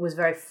was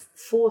very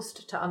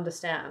forced to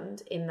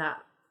understand in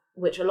that,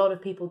 which a lot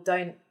of people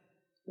don't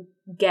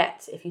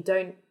get if you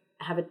don't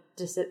have a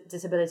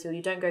disability, or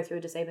you don't go through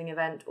a disabling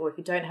event, or if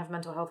you don't have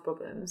mental health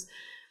problems,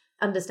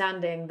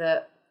 understanding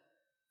that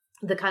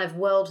the kind of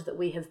world that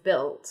we have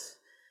built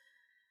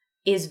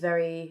is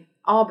very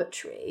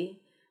arbitrary,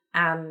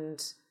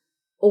 and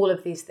all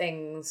of these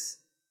things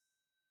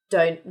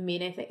don't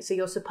mean anything. So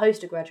you're supposed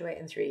to graduate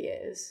in 3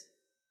 years,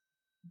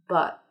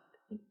 but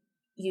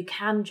you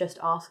can just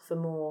ask for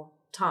more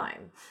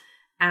time.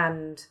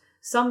 And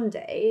some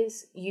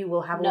days you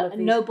will have all of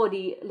these...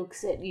 Nobody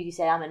looks at you, you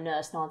say, I'm a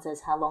nurse, no one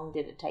says, how long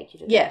did it take you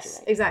to graduate?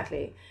 Yes,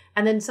 exactly.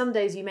 And then some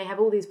days you may have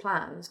all these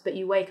plans, but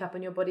you wake up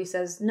and your body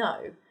says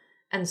no.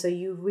 And so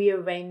you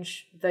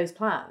rearrange those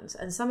plans.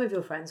 And some of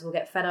your friends will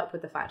get fed up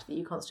with the fact that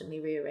you constantly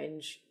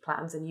rearrange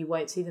plans and you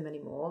won't see them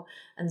anymore.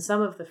 And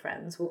some of the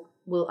friends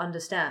will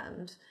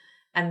understand.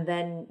 And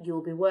then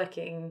you'll be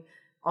working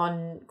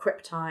on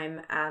crip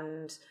time,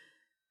 and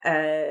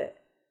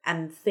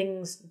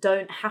things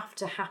don't have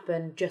to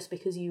happen just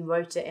because you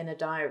wrote it in a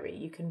diary.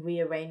 You can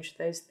rearrange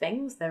those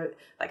things.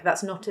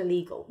 That's not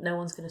illegal. No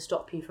one's going to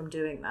stop you from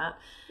doing that.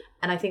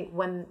 And I think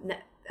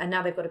and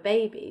now they've got a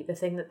baby, the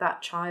thing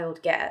that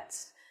child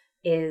gets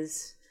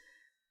is,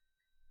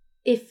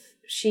 if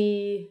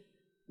she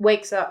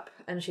wakes up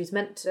and she's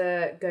meant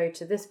to go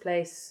to this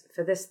place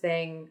for this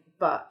thing,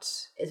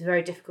 but it's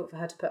very difficult for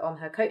her to put on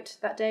her coat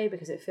that day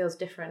because it feels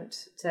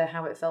different to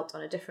how it felt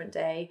on a different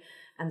day,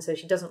 and so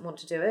she doesn't want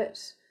to do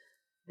it,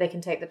 they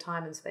can take the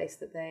time and space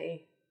that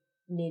they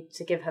need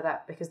to give her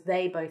that, because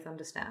they both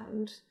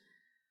understand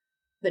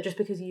that just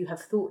because you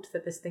have thought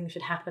that this thing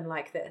should happen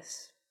like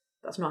this,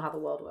 that's not how the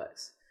world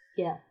works.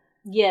 Yeah.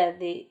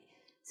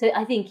 So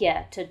I think,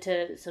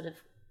 to sort of,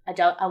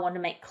 I want to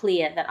make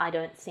clear that I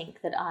don't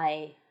think that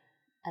I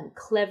am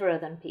cleverer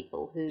than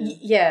people who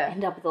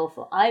end up with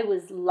awful. I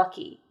was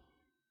lucky.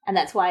 And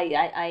that's why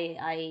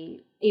I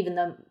even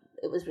though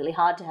it was really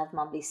hard to have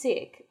mum be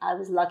sick, I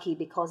was lucky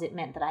because it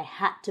meant that I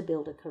had to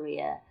build a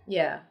career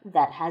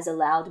that has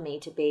allowed me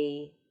to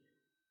be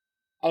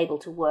able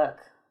to work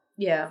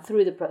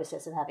through the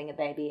process of having a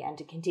baby and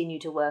to continue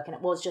to work. And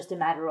it was just a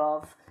matter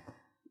of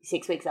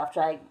 6 weeks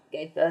after I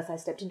gave birth, I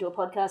stepped into a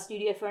podcast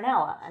studio for an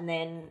hour. And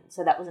then,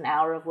 so that was an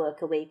hour of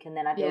work a week. And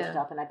then I built it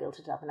up and I built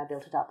it up and I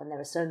built it up. And there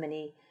were so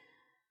many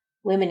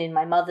women in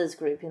my mother's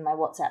group, in my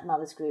WhatsApp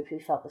mothers group, who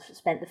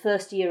spent the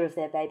first year of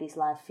their baby's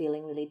life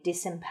feeling really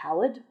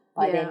disempowered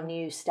by their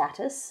new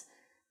status.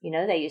 You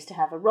know, they used to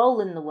have a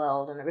role in the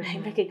world and a really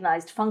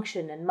recognized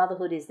function. And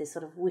motherhood is this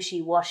sort of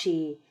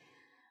wishy-washy,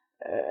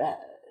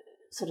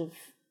 sort of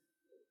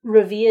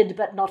revered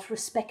but not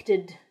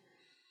respected,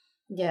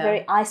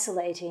 very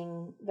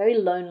isolating, very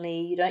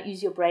lonely. You don't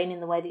use your brain in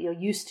the way that you're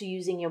used to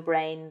using your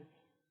brain.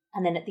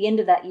 And then at the end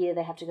of that year,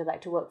 they have to go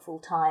back to work full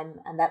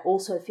time. And that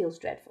also feels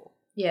dreadful.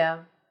 Yeah.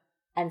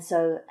 And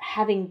so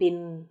having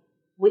been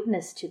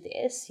witness to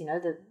this, you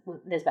know,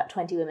 there's about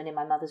 20 women in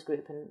my mother's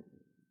group, and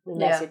we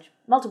message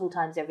multiple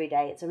times every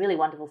day. It's a really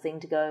wonderful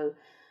thing to go,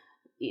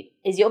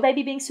 is your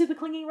baby being super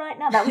clingy right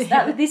now? That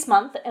was this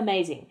month.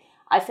 Amazing.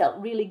 I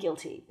felt really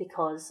guilty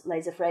because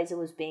Laser Fraser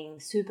was being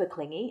super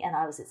clingy, and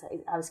I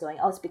was going,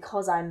 it's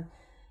because I'm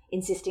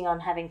insisting on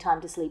having time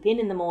to sleep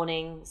in the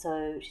morning,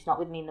 so she's not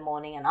with me in the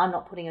morning, and I'm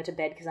not putting her to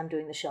bed because I'm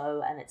doing the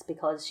show, and it's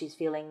because she's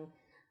feeling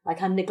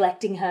like I'm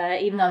neglecting her,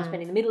 even though I'm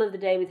spending the middle of the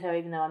day with her,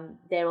 even though I'm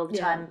there all the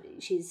time.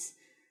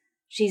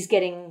 She's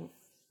getting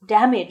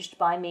damaged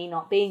by me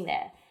not being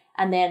there.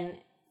 And then,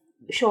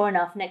 sure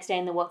enough, next day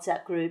in the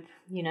WhatsApp group,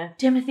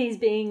 Timothy's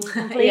being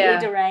completely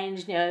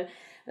deranged,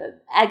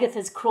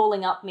 Agatha's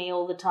crawling up me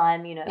all the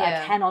time,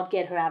 I cannot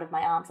get her out of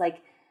my arms.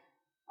 Like,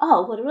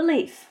 oh, what a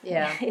relief.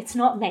 Yeah. It's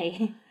not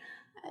me.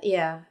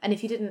 Yeah. And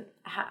if you didn't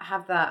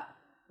have that,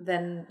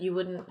 then you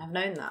wouldn't have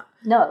known that.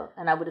 No.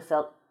 And I would have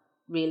felt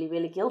really,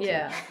 really guilty.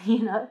 Yeah.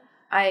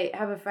 I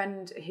have a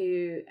friend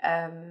who,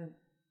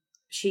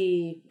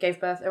 she gave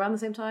birth around the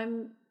same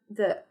time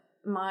that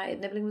my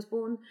nibbling was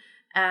born.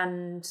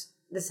 And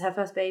this is her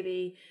first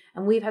baby.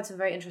 And we've had some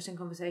very interesting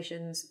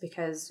conversations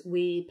because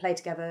we play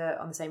together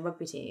on the same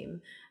rugby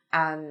team.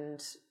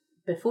 And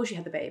before she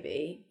had the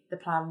baby, the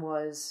plan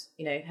was,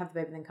 have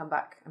the baby and then come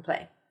back and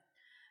play.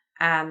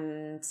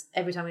 And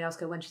every time we ask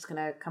her when she's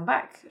going to come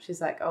back, she's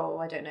like, oh,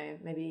 I don't know,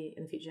 maybe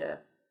in the future.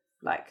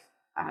 Like,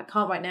 I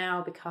can't right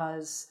now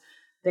because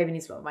baby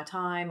needs a lot of my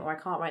time, or I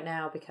can't right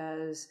now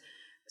because...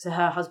 So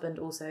her husband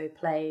also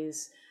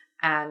plays,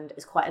 and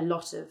it's quite a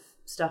lot of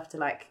stuff to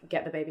like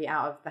get the baby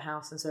out of the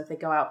house. And so if they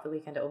go out for the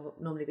weekend, it will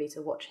normally be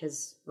to watch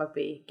his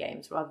rugby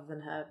games rather than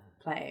her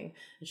playing.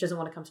 And she doesn't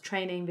want to come to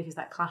training because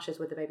that clashes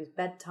with the baby's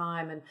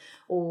bedtime and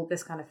all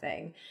this kind of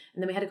thing.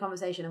 And then we had a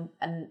conversation,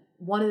 and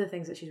one of the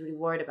things that she's really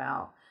worried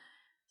about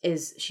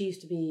is she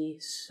used to be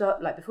so,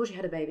 like, before she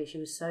had a baby, she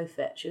was so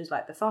fit. She was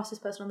like the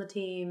fastest person on the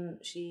team.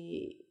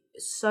 She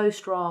is so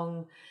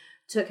strong,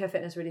 took her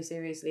fitness really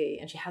seriously,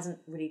 and she hasn't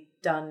really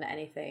done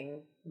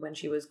anything when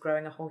she was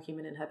growing a whole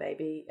human in her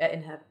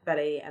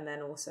belly, and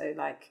then also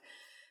like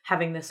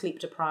having the sleep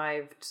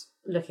deprived,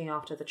 looking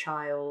after the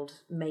child,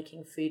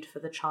 making food for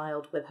the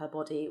child with her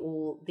body,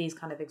 all these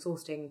kind of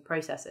exhausting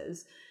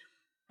processes.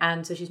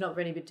 And so she's not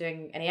really been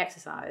doing any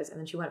exercise. And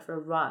then she went for a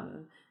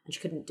run and she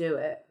couldn't do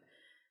it.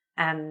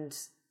 And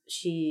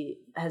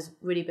she has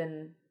really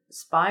been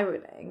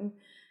spiraling.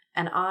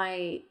 And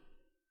I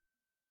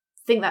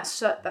think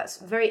that's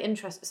very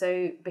interesting.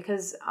 So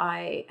because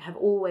I have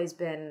always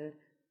been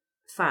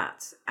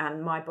fat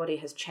and my body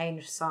has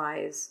changed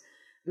size,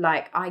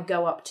 like I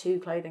go up 2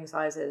 clothing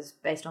sizes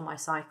based on my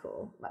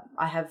cycle. Like,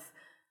 I have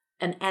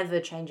an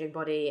ever-changing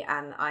body,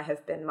 and I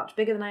have been much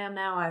bigger than I am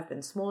now. I have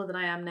been smaller than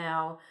I am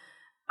now.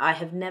 I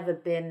have never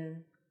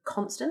been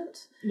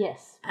constant.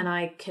 Yes.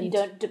 And you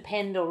don't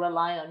depend or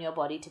rely on your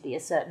body to be a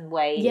certain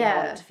way in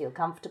order to feel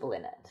comfortable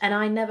in it. And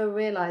I never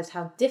realised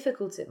how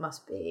difficult it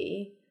must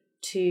be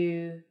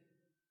to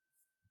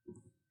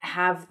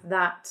have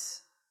that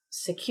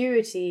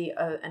security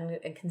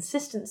and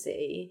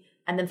consistency,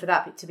 and then for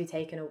that to be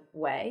taken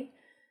away,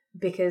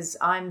 because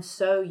I'm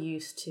so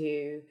used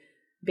to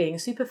being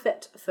super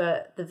fit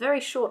for the very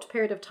short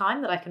period of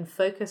time that I can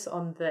focus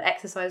on the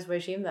exercise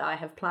regime that I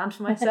have planned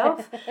for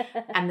myself,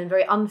 and then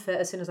very unfit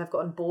as soon as I've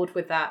gotten bored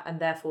with that and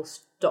therefore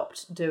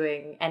stopped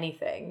doing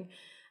anything.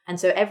 And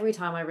so every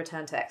time I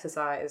return to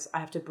exercise, I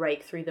have to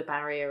break through the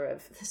barrier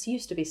of, this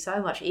used to be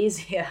so much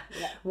easier.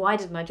 Yeah. Why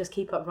didn't I just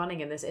keep up running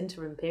in this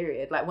interim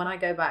period? Like when I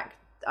go back,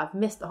 I've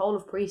missed the whole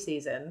of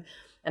pre-season,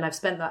 and I've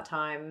spent that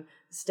time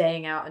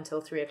staying out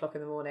until 3:00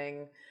 in the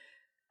morning.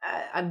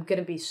 I'm going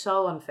to be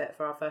so unfit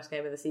for our first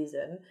game of the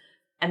season,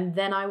 and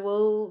then I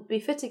will be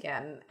fit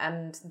again.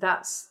 And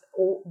that's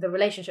all the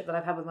relationship that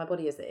I've had with my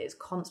body, is that it's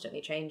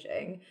constantly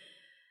changing.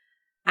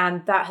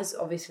 And that has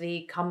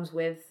obviously comes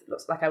with,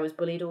 looks like I was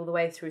bullied all the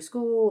way through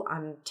school.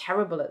 I'm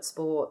terrible at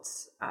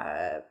sports.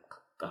 I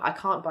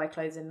can't buy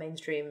clothes in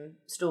mainstream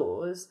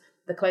stores.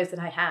 The clothes that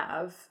I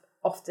have,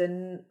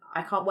 often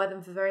I can't wear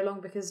them for very long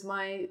because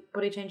my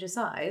body changes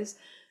size.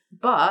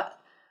 But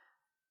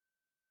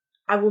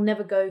I will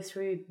never go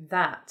through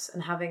that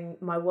and having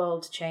my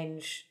world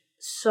change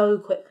so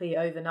quickly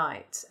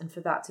overnight, and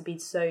for that to be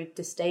so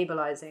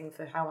destabilizing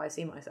for how I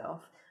see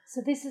myself.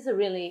 So this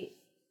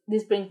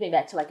brings me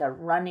back to like a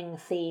running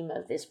theme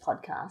of this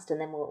podcast,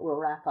 and then we'll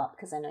wrap up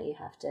because I know you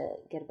have to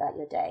get about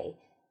your day.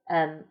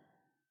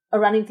 A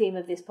running theme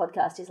of this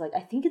podcast is like,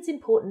 I think it's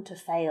important to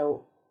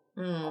fail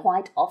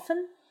quite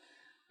often.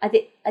 I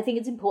think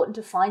it's important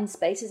to find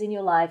spaces in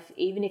your life,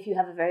 even if you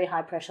have a very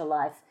high pressure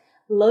life,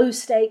 low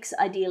stakes,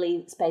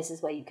 ideally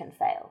spaces where you can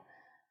fail.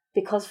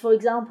 Because, for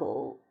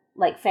example,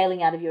 like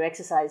failing out of your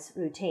exercise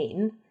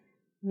routine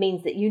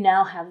means that you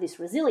now have this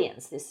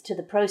resilience, this to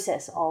the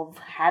process of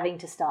having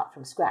to start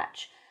from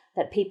scratch,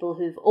 that people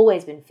who've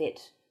always been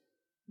fit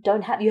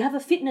don't have. You have a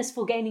fitness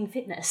for gaining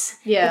fitness,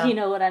 if you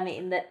know what I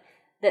mean, that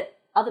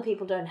other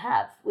people don't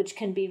have, which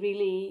can be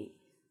really,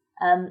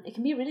 it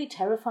can be a really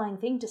terrifying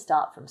thing to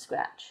start from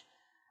scratch.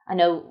 I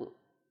know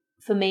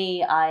for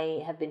me,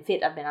 I have been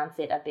fit, I've been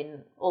unfit, I've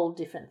been all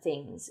different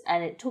things,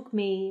 and it took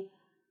me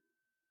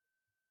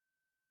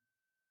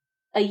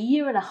a 1.5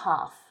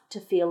 years to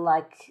feel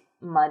like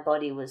my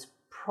body was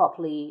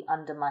properly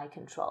under my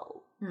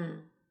control,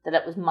 that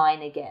it was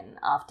mine again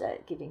after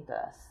giving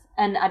birth.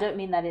 And I don't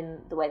mean that in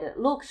the way that it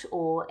looked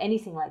or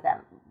anything like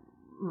that,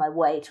 my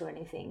weight or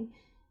anything.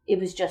 It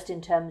was just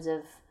in terms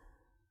of,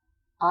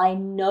 I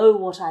know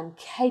what I'm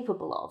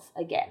capable of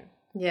again.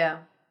 Yeah.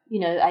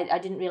 I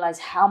didn't realise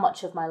how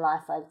much of my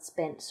life I'd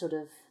spent sort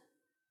of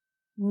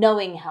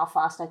knowing how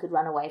fast I could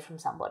run away from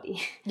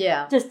somebody.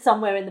 Yeah. Just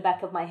somewhere in the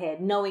back of my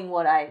head, knowing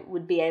what I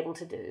would be able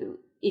to do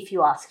if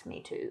you asked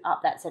me to,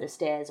 up that set of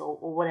stairs or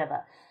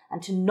whatever.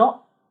 And to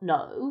not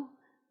know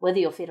whether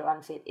you're fit or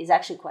unfit is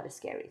actually quite a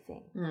scary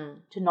thing.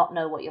 To not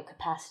know what your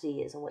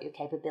capacity is or what your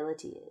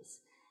capability is.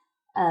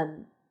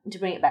 To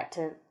bring it back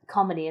to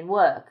comedy and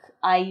work,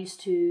 I used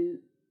to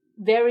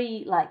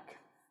very,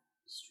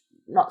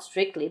 not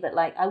strictly, but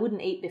I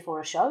wouldn't eat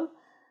before a show.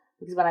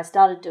 Because when I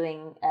started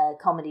doing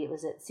comedy, it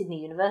was at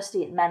Sydney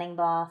University, at Manning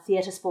Bar,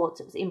 theatre sports,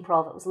 it was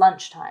improv, it was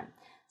lunchtime.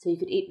 So you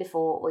could eat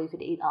before or you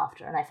could eat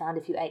after. And I found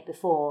if you ate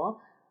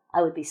before,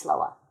 I would be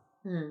slower.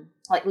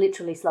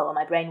 Literally slower.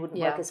 My brain wouldn't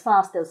work as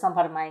fast. There was some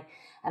part of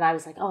and I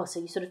was like, oh,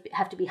 so you sort of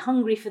have to be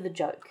hungry for the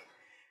joke.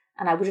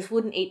 And I just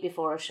wouldn't eat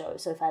before a show.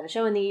 So if I had a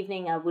show in the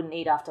evening, I wouldn't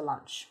eat after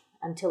lunch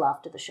until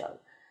after the show.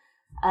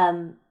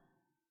 And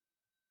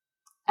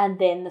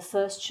then the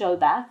first show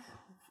back,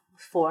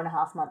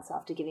 4.5 months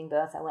after giving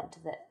birth, I went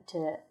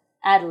to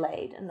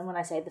Adelaide. And when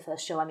I say the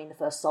first show, I mean the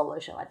first solo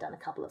show. I'd done a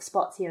couple of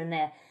spots here and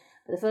there.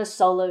 But the first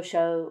solo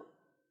show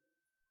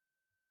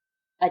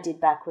I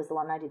did back was the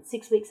one I did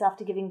 6 weeks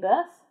after giving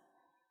birth.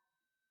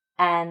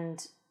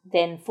 And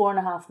then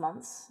 4.5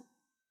 months.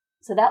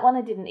 So that one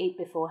I didn't eat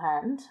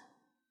beforehand,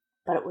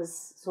 but it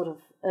was sort of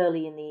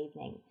early in the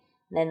evening.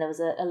 And then there was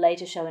a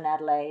later show in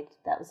Adelaide.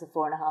 That was the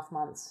 4.5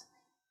 months.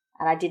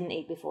 And I didn't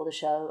eat before the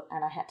show,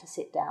 and I had to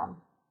sit down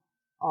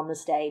on the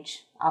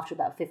stage after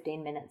about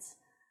 15 minutes.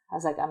 I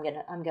was like, I'm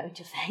going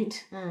to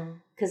faint.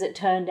 Because it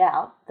turned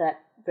out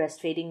that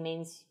breastfeeding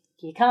means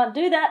you can't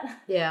do that.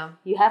 Yeah.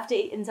 You have to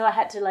eat. And so I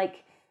had to,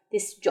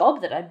 this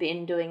job that I'd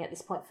been doing at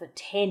this point for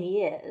 10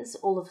 years,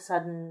 all of a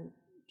sudden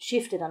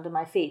shifted under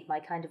my feet. My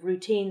kind of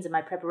routines and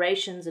my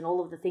preparations and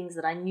all of the things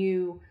that I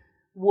knew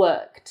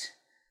worked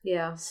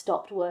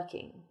stopped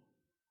working.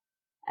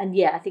 And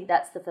I think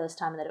that's the first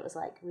time that it was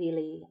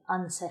really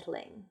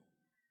unsettling.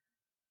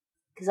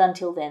 Because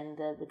until then,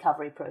 the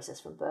recovery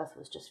process from birth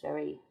was just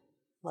very,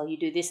 you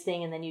do this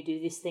thing and then you do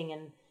this thing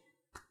and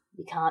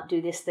you can't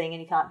do this thing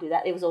and you can't do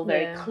that. It was all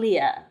very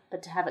clear,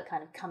 but to have it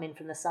kind of come in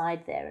from the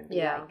side there and be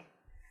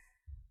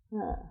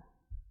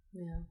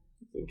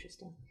it's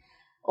interesting.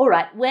 All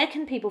right, where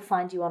can people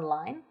find you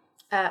online?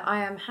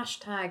 I am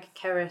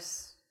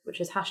 #Cerys,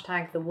 which is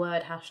the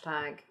word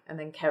hashtag, and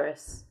then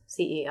Cerys,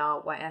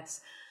 Cerys,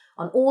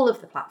 on all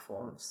of the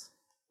platforms.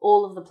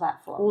 All of the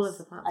platforms. All of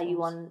the platforms. Are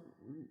you on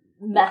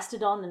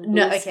Mastodon and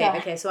No,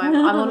 okay. So I'm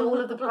on all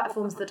of the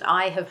platforms that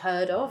I have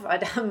heard of.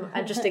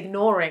 I'm just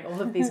ignoring all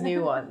of these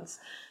new ones.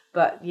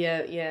 But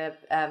I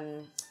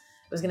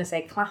was going to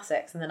say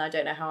classics, and then I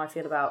don't know how I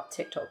feel about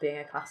TikTok being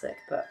a classic.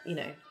 But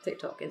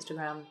TikTok,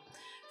 Instagram,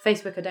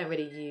 Facebook, I don't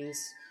really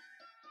use,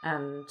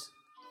 and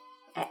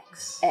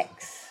X.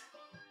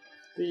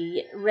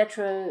 The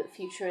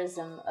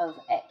retrofuturism of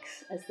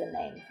X as the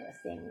name for a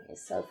thing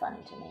is so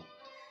funny to me.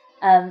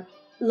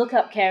 Look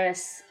up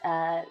Cerys.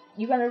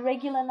 You run a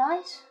regular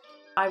night?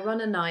 I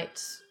run a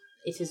night.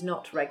 It is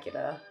not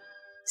regular,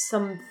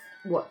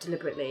 somewhat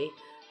deliberately,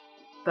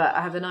 but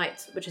I have a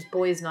night which is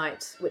boys'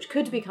 night, which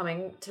could be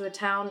coming to a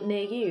town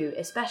near you,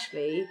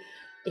 especially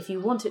if you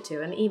want it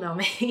to, and email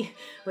me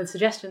with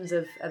suggestions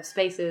of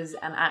spaces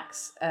and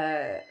acts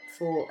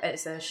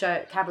it's a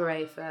show,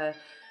 cabaret for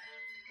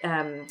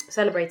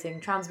celebrating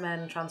trans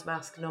men,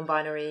 trans-masc,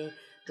 non-binary,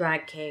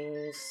 drag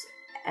kings,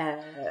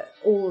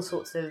 all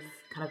sorts of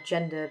kind of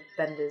gender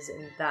benders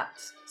in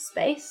that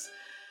space.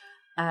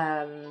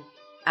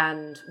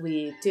 And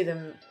we do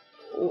them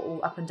all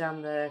up and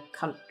down the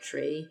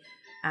country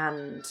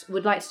and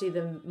would like to do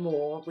them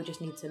more. We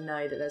just need to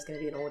know that there's going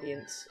to be an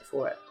audience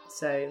for it.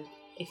 So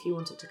if you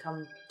want it to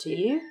come to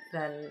you,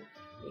 then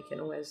you can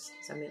always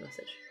send me a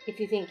message. If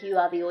you think you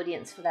are the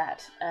audience for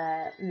that,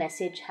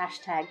 message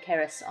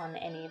 #Cerys on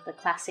any of the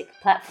classic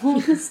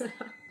platforms.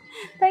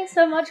 Thanks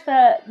so much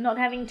for not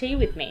having tea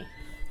with me.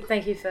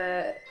 Thank you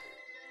for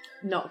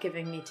not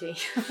giving me tea.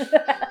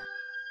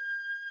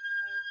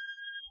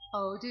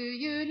 Oh, do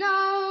you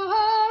know,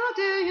 or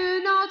do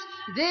you not,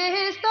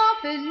 this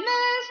dolphin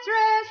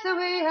mistress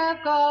we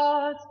have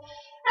got?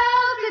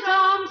 Elsie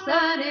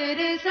Thompson, it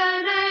is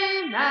her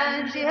name,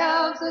 and she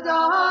helps the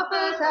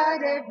dolphins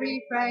at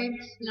every frame.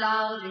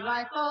 Lousy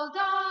rifle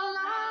doll.